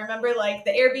 and I remember like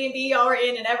the Airbnb y'all were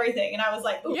in and everything, and I was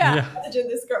like, ooh, I'm messaging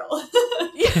this girl.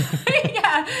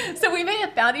 Yeah. So we may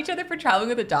have found each other for traveling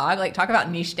with a dog. Like, talk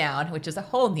about niche down, which is a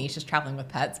whole niche, just traveling with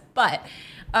pets. But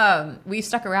we've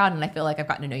stuck around, and I feel like I've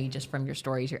gotten to know you just from your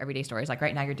stories, your everyday stories. Like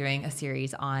right now, you're doing a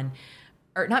series on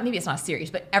or not, maybe it's not a series,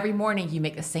 but every morning you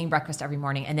make the same breakfast every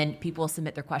morning, and then people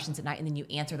submit their questions at night, and then you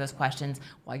answer those questions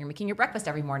while you're making your breakfast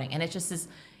every morning. And it's just this,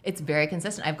 it's very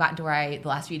consistent. I've gotten to where the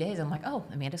last few days, I'm like, oh,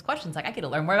 Amanda's questions. Like, I get to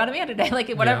learn more about Amanda today. Like,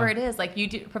 whatever it is, like, you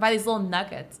do provide these little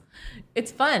nuggets.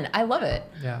 It's fun. I love it.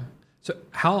 Yeah. So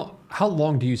how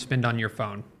long do you spend on your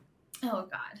phone? Oh,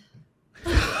 God.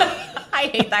 I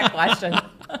hate that question. A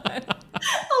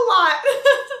lot.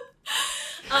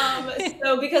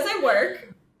 So because I work,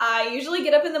 I usually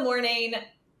get up in the morning.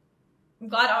 I'm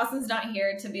glad Austin's not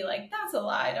here to be like, that's a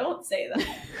lie. Don't say that.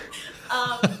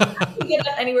 I get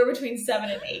up anywhere between 7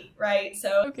 and 8, right?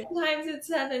 So sometimes it's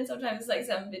 7, sometimes it's like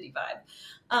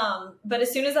 7:55. But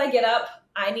as soon as I get up,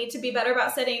 I need to be better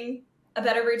about setting a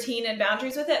better routine and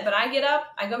boundaries with it. But I get up,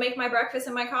 I go make my breakfast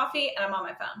and my coffee, and I'm on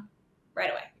my phone right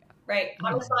away, right?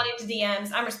 I'm responding to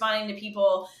DMs. I'm responding to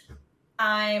people.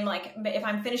 I'm like, if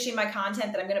I'm finishing my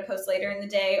content that I'm going to post later in the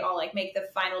day, I'll like make the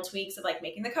final tweaks of like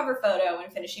making the cover photo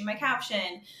and finishing my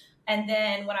caption. And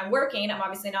then when I'm working, I'm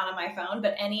obviously not on my phone,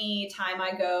 but any time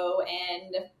I go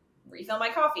and refill my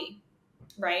coffee,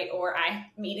 right? Or I'm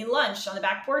eating lunch on the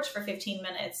back porch for 15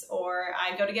 minutes, or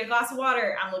I go to get a glass of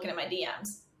water, I'm looking at my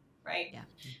DMs, right? Yeah.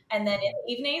 And then in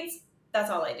the evenings,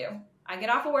 that's all I do. I get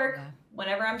off of work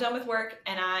whenever I'm done with work,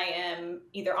 and I am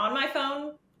either on my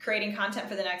phone creating content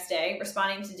for the next day,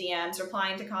 responding to DMs,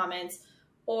 replying to comments,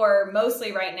 or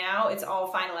mostly right now, it's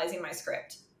all finalizing my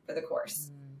script for the course.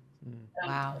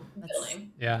 Wow.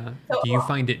 Yeah. So, do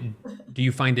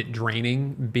you find it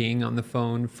draining being on the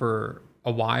phone for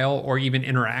a while, or even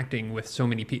interacting with so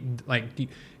many people? Like,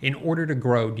 in order to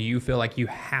grow, do you feel like you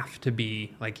have to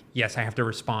be like, yes, I have to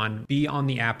respond, be on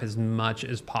the app as much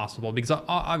as possible? Because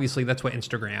obviously that's what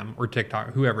Instagram or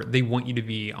TikTok, whoever, they want you to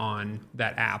be on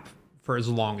that app for as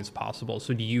long as possible.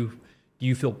 So do you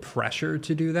feel pressure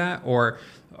to do that, or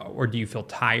do you feel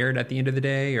tired at the end of the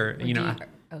day, or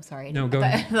oh, sorry. No, go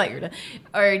ahead. I thought you were done.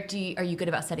 Or are you good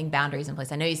about setting boundaries in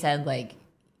place? I know you said like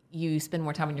you spend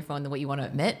more time on your phone than what you want to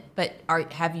admit, but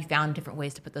have you found different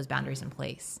ways to put those boundaries in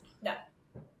place? No.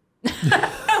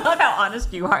 I love how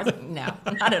honest you are. No,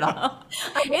 not at all.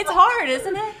 It's hard,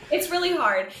 isn't it? It's really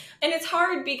hard. And it's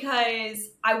hard because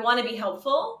I want to be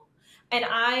helpful, and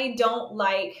I don't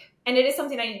like, and it is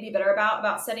something I need to be better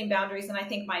about setting boundaries. And I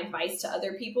think my advice to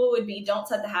other people would be, don't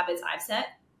set the habits I've set.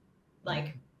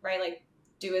 Like, right? Like,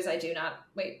 do as I do,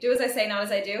 do as I say, not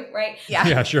as I do, right? Yeah.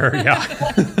 Yeah, sure. Yeah.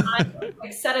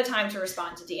 Like, set a time to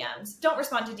respond to DMs. Don't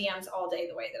respond to DMs all day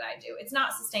the way that I do. It's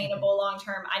not sustainable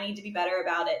long-term. I need to be better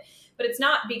about it. But it's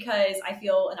not because I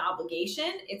feel an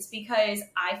obligation. It's because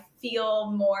I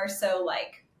feel more so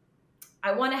like,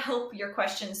 I want to help your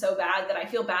question so bad that I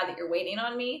feel bad that you're waiting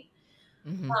on me.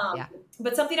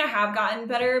 But something I have gotten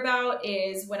better about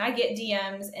is when I get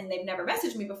DMs and they've never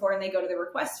messaged me before and they go to the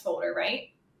request folder,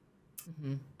 right?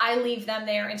 I leave them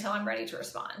there until I'm ready to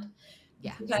respond.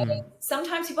 Yeah. Because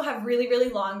sometimes people have really, really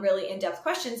long, really in-depth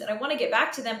questions, and I want to get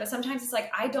back to them, but sometimes it's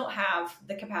like, I don't have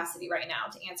the capacity right now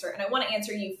to answer, and I want to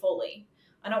answer you fully.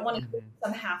 I don't want to give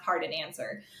some half-hearted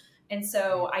answer. And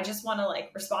so I just want to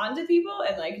like respond to people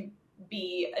and like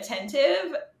be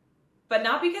attentive, but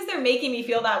not because they're making me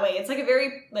feel that way. It's like a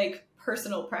very like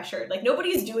personal pressure. Like,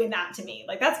 nobody's doing that to me.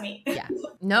 Like, that's me. Yeah.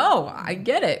 No, I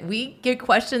get it. We get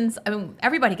questions. I mean,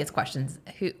 everybody gets questions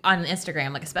on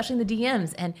Instagram, like especially in the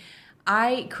DMs. And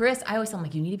Chris, I always tell him,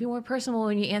 like, you need to be more personal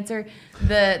when you answer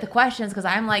the questions, because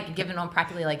I'm like giving them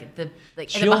practically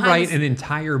she'll write an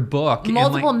entire book,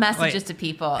 multiple messages to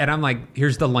people, and I'm like,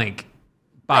 here's the link.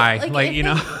 Bye. But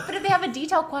if they have a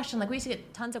detailed question, like we used to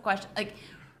get tons of questions, like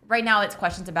right now it's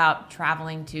questions about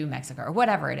traveling to Mexico or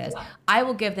whatever it is. I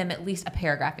will give them at least a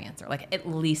paragraph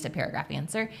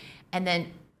answer, and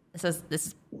then this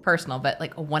is personal, but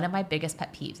like one of my biggest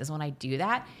pet peeves is when I do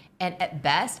that, and at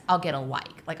best I'll get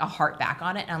a heart back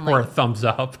on it, and I'm like, or a thumbs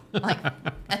up. Like,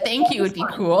 a thank you would be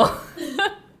cool.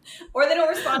 Or they don't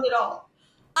respond at all.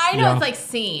 I know, it's like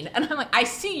seen, and I'm like, I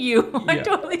see you. I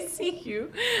totally see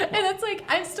you, and it's like,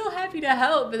 I'm still happy to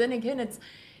help, but then again,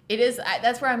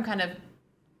 that's where I'm kind of,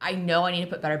 I know I need to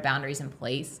put better boundaries in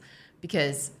place,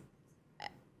 because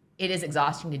it is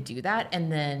exhausting to do that,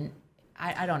 and then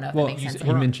I don't know if it makes sense.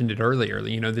 You mentioned it earlier,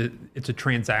 it's a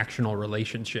transactional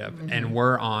relationship, and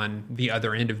we're on the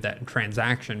other end of that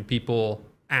transaction. People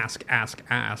ask,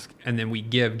 and then we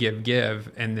give,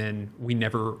 and then we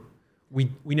never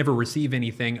receive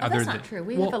anything other than. That's not true.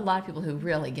 We have a lot of people who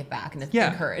really give back and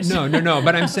encourage. No.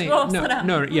 But I'm saying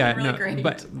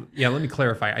But let me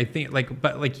clarify. I think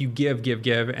you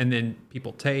give, and then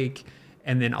people take,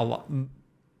 and then a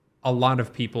lot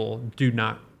of people do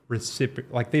not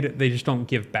reciprocate. Like they just don't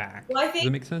give back. Well, I think, does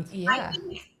that make sense? Yeah.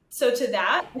 So to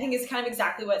that, I think it's kind of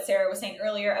exactly what Sarah was saying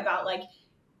earlier about like,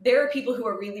 there are people who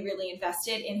are really, really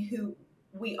invested in who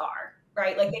we are,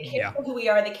 right? Like they care about who we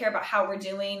are. They care about how we're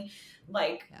doing.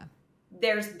 Like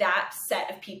there's that set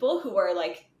of people who are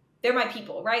like, they're my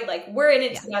people, right? Like we're in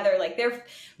it together. Like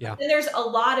and there's a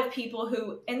lot of people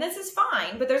who, and this is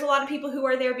fine, but there's a lot of people who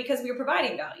are there because we're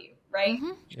providing value, right?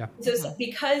 So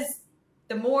because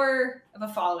the more of a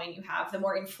following you have, the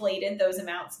more inflated those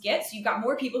amounts get. So you've got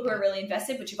more people who are really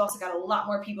invested, but you've also got a lot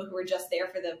more people who are just there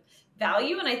for the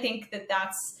value. And I think that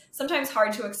that's sometimes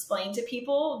hard to explain to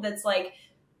people. That's like,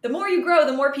 the more you grow,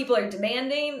 the more people are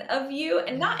demanding of you,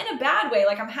 and not in a bad way.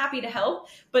 Like I'm happy to help,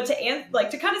 but to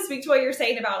kind of speak to what you're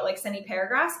saying about like sending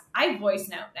paragraphs, I voice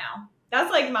note now.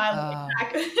 That's like my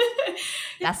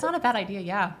That's not a bad idea.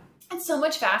 Yeah. It's so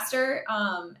much faster.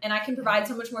 And I can provide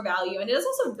so much more value. And it is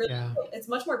also really, it's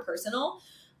much more personal.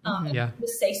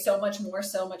 Just say so much more,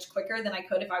 so much quicker than I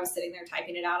could if I was sitting there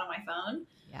typing it out on my phone.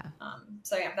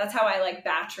 So that's how I like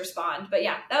batch respond. But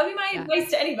that would be my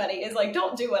advice to anybody is like,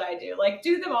 don't do what I do. Like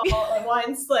do them all at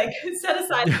once. Like set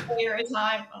aside a layer of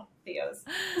time. Oh, Theo's.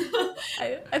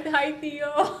 Hi,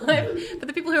 Theo. For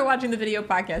the people who are watching the video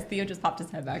podcast, Theo just popped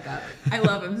his head back up. I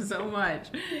love him so much.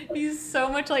 He's so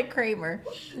much like Kramer.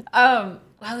 Wow,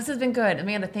 this has been good.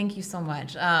 Amanda, thank you so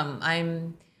much.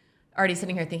 I'm already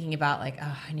sitting here thinking about like,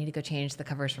 oh, I need to go change the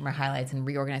covers for my highlights and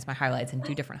reorganize my highlights and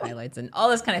do different highlights and all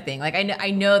this kind of thing. Like I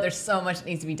know there's so much that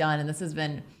needs to be done, and this has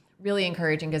been really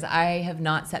encouraging because I have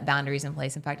not set boundaries in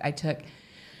place. In fact, I took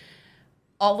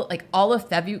all of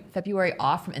February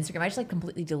off from Instagram. I just like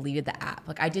completely deleted the app.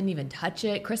 Like I didn't even touch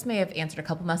it. Chris may have answered a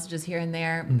couple messages here and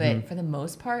there, but for the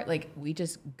most part, like we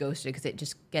just ghosted because it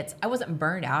just gets, I wasn't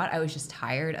burned out. I was just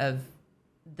tired of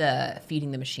the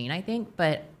feeding the machine, I think.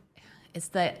 But it's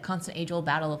the constant age-old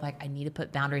battle of like, I need to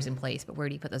put boundaries in place, but where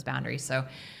do you put those boundaries? So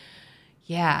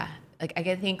yeah, like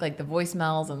I think like the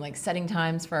voicemails and like setting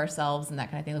times for ourselves and that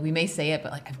kind of thing. Like we may say it,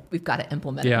 but like we've got to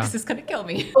implement it. This is going to kill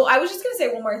me. Oh, I was just going to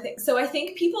say one more thing. So I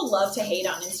think people love to hate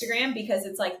on Instagram because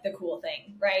it's like the cool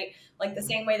thing, right? Like the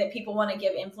same way that people want to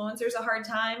give influencers a hard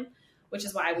time, which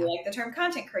is why we like the term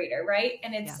content creator, right?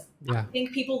 And it's, I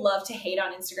think people love to hate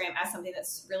on Instagram as something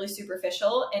that's really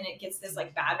superficial and it gets this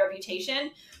like bad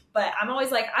reputation. But I'm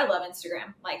always like, I love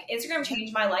Instagram. Like Instagram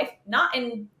changed my life, not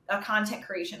in a content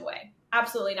creation way.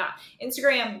 Absolutely not.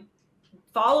 Instagram,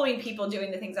 following people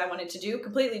doing the things I wanted to do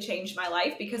completely changed my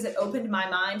life because it opened my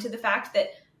mind to the fact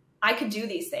that I could do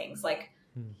these things. Like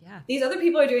these other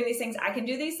people are doing these things. I can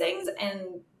do these things.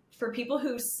 And for people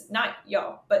who, not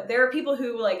y'all, but there are people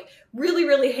who like really,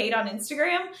 really hate on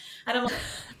Instagram. And I'm like,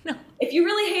 no. If you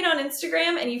really hate on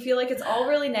Instagram and you feel like it's all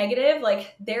really negative,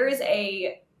 like there is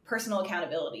a personal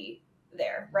accountability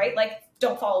there, right? Like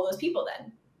don't follow those people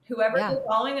then. Whoever you're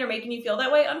following, they're making you feel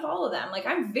that way, unfollow them. Like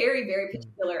I'm very, very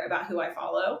particular about who I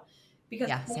follow because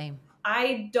same.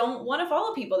 I don't want to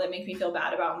follow people that make me feel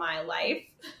bad about my life.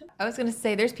 I was going to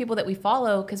say there's people that we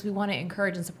follow because we want to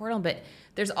encourage and support them, but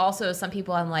there's also some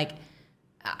people I'm like,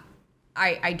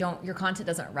 I don't, your content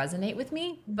doesn't resonate with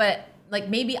me, but like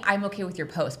maybe I'm okay with your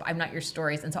post, but I'm not your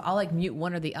stories. And so I'll like mute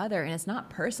one or the other, and it's not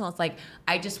personal. It's like,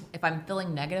 if I'm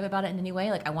feeling negative about it in any way,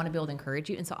 like I want to be able to encourage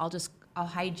you. And so I'll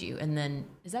hide you. And then,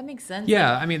 does that make sense?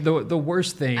 Yeah. Like, I mean, the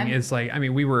worst thing is like, I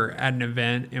mean, we were at an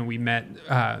event and we met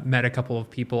a couple of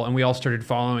people and we all started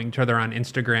following each other on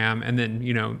Instagram. And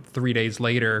then, 3 days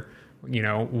later,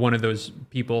 one of those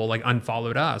people like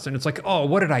unfollowed us, and it's like, oh,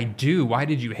 what did I do? Why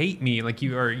did you hate me? Like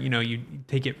you are, you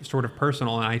take it sort of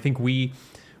personal. And I think we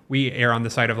err on the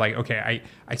side of like, okay,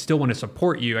 I still want to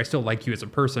support you. I still like you as a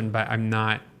person, but I'm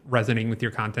not resonating with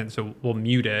your content. So we'll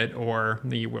mute it or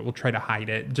we'll try to hide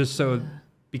it just so,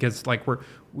 because like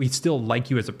we still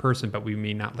like you as a person, but we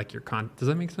may not like your content. Does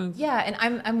that make sense? Yeah.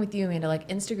 And I'm with you, Amanda. Like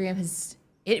Instagram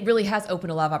it really has opened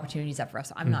a lot of opportunities up for us.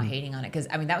 So I'm not hating on it because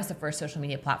I mean, that was the first social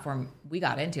media platform we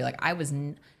got into. Like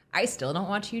I still don't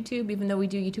watch YouTube, even though we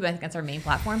do YouTube. I think that's our main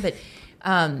platform, but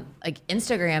like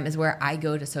Instagram is where I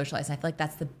go to socialize. And I feel like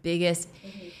that's the biggest,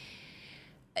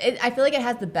 I feel like it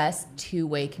has the best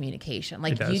two-way communication.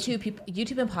 Like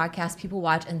YouTube and podcasts, people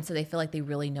watch and so they feel like they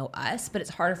really know us, but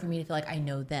it's harder for me to feel like I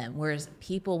know them. Whereas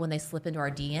people, when they slip into our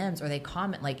DMs or they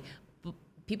comment, like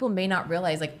people may not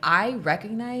realize, like I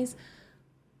recognize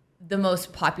the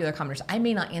most popular commenters. I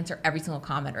may not answer every single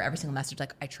comment or every single message.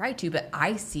 Like I try to, but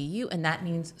I see you and that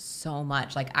means so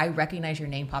much. Like I recognize your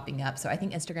name popping up. So I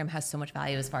think Instagram has so much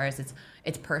value as far as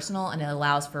it's personal and it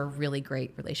allows for really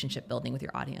great relationship building with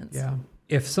your audience. Yeah.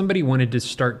 If somebody wanted to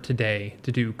start today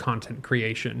to do content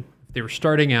creation, if they were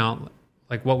starting out,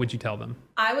 like what would you tell them?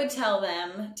 I would tell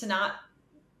them to not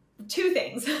two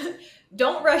things.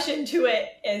 Don't rush into it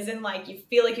as in like you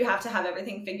feel like you have to have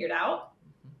everything figured out,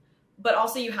 but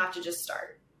also you have to just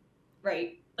start,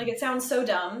 right? Like it sounds so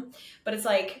dumb, but it's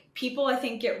like people I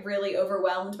think get really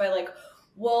overwhelmed by like,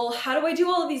 well, how do I do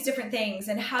all of these different things?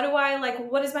 And how do I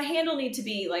like, what does my handle need to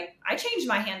be? Like I changed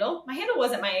my handle. My handle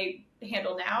wasn't my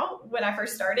handle now when I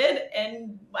first started,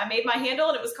 and I made my handle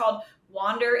and it was called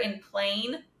Wander in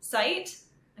Plain Sight,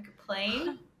 like a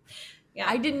plane. Yeah.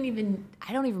 I don't even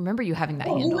remember you having that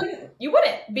handle. You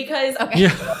wouldn't because okay.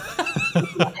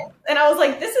 Yeah. And I was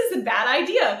like, this is a bad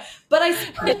idea, but I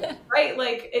started, right?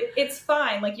 Like it's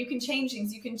fine. Like you can change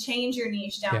things. You can change your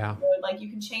niche down the road. Like you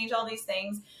can change all these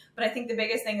things. But I think the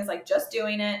biggest thing is like just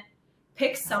doing it.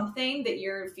 Pick something that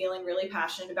you're feeling really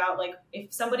passionate about. Like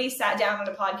if somebody sat down on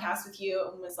a podcast with you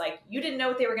and was like, you didn't know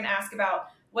what they were going to ask about,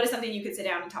 what is something you could sit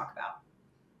down and talk about?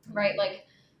 Right? Like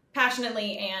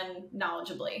passionately and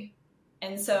knowledgeably.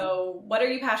 And so what are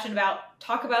you passionate about?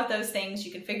 Talk about those things.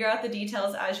 You can figure out the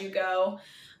details as you go.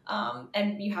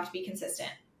 And you have to be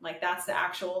consistent. Like that's the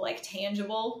actual like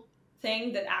tangible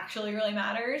thing that actually really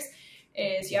matters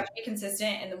is you have to be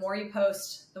consistent. And the more you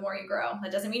post, the more you grow.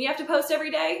 That doesn't mean you have to post every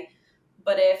day.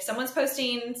 But if someone's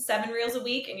posting 7 reels a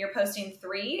week and you're posting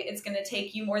 3, it's going to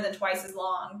take you more than twice as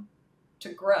long to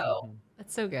grow.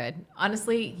 That's so good.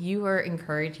 Honestly, you are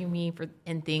encouraging me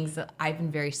in things that I've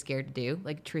been very scared to do.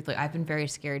 Like truthfully, I've been very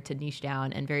scared to niche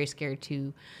down and very scared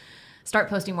to start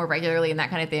posting more regularly and that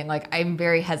kind of thing. Like I'm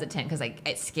very hesitant because like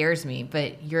it scares me,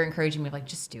 but you're encouraging me like,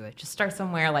 just do it. Just start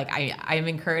somewhere. Like I'm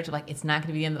encouraged, like it's not going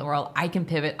to be the end of the world. I can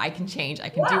pivot. I can change. I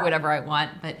can do whatever I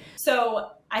want. But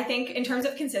so I think in terms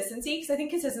of consistency, because I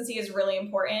think consistency is really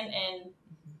important. And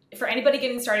for anybody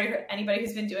getting started, anybody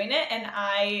who's been doing it. And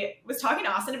I was talking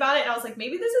to Austin about it and I was like,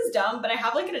 maybe this is dumb, but I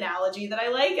have like an analogy that I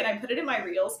like and I put it in my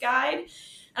Reels guide.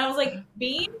 And I was like,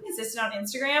 being consistent on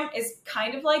Instagram is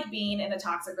kind of like being in a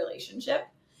toxic relationship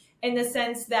in the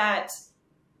sense that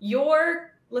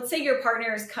let's say your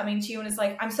partner is coming to you and is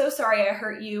like, I'm so sorry I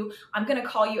hurt you. I'm going to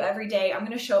call you every day. I'm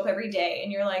going to show up every day.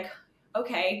 And you're like,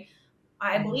 okay,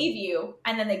 I believe you.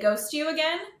 And then they ghost you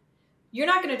again. You're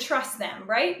not going to trust them,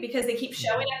 right? Because they keep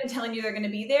showing up and telling you they're going to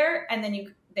be there. And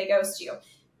then they ghost you.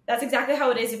 That's exactly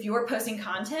how it is if you're posting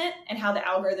content and how the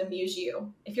algorithm views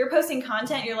you. If you're posting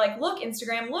content, you're like, look,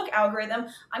 Instagram, look, algorithm,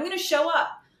 I'm going to show up.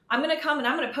 I'm going to come and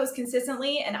I'm going to post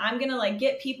consistently and I'm going to like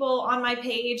get people on my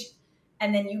page.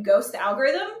 And then you ghost the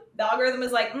algorithm. The algorithm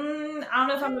is like, I don't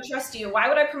know if I'm going to trust you. Why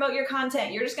would I promote your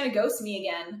content? You're just going to ghost me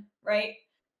again, right?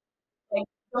 Like,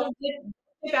 don't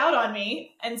dip out on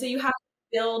me. And so you have to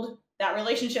build that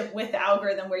relationship with the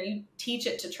algorithm where you teach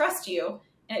it to trust you.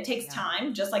 And it takes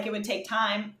time, just like it would take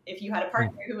time if you had a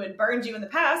partner who had burned you in the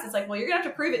past. It's like, well, you're going to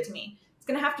have to prove it to me. It's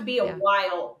going to have to be a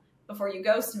while before you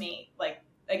ghost me. Like,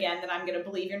 again, then I'm going to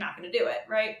believe you're not going to do it,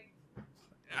 right?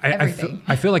 I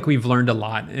feel like we've learned a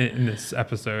lot in this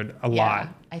episode, a lot.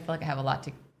 I feel like I have a lot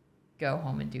to go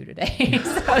home and do today.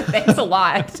 So thanks a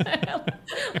lot.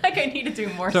 Like I need to do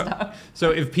more stuff.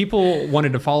 So if people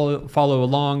wanted to follow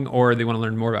along or they want to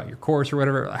learn more about your course or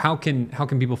whatever, how can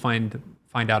people find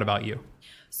out about you?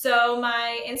 So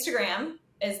my Instagram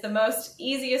is the most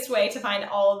easiest way to find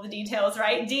all of the details,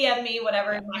 right? DM me,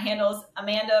 whatever. My handle is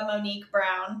Amanda Monique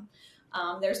Brown.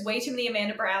 There's way too many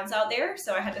Amanda Browns out there,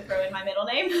 so I had to throw in my middle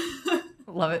name.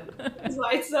 Love it. That's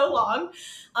why it's so long.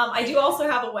 I do also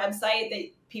have a website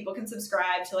that people can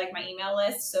subscribe to, like my email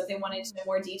list. So if they wanted to know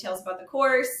more details about the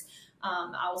course,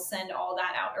 I'll send all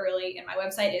that out early. And my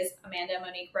website is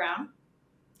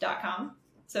amandamoniquebrown.com.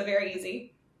 So very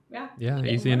easy. Yeah,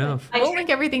 easy enough. We'll link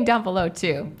everything down below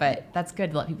too, but that's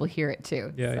good to let people hear it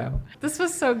too. Yeah. This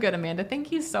was so good, Amanda. Thank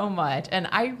you so much. And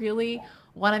I really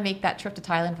want to make that trip to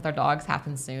Thailand with our dogs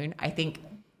happen soon. I think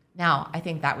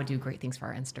that would do great things for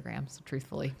our Instagrams,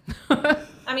 truthfully.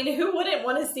 I mean, who wouldn't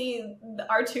want to see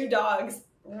our 2 dogs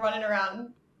running around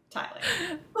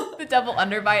Thailand? The double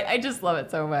underbite. I just love it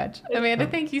so much. Amanda,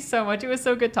 thank you so much. It was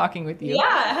so good talking with you.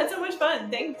 Yeah, I had so much fun.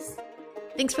 Thanks.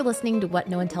 Thanks for listening to What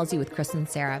No One Tells You with Chris and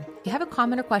Sarah. If you have a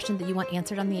comment or question that you want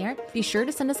answered on the air, be sure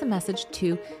to send us a message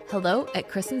to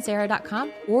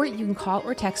hello@chrisandsarah.com, or you can call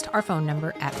or text our phone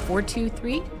number at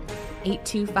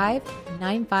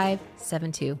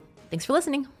 423-825-9572. Thanks for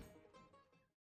listening.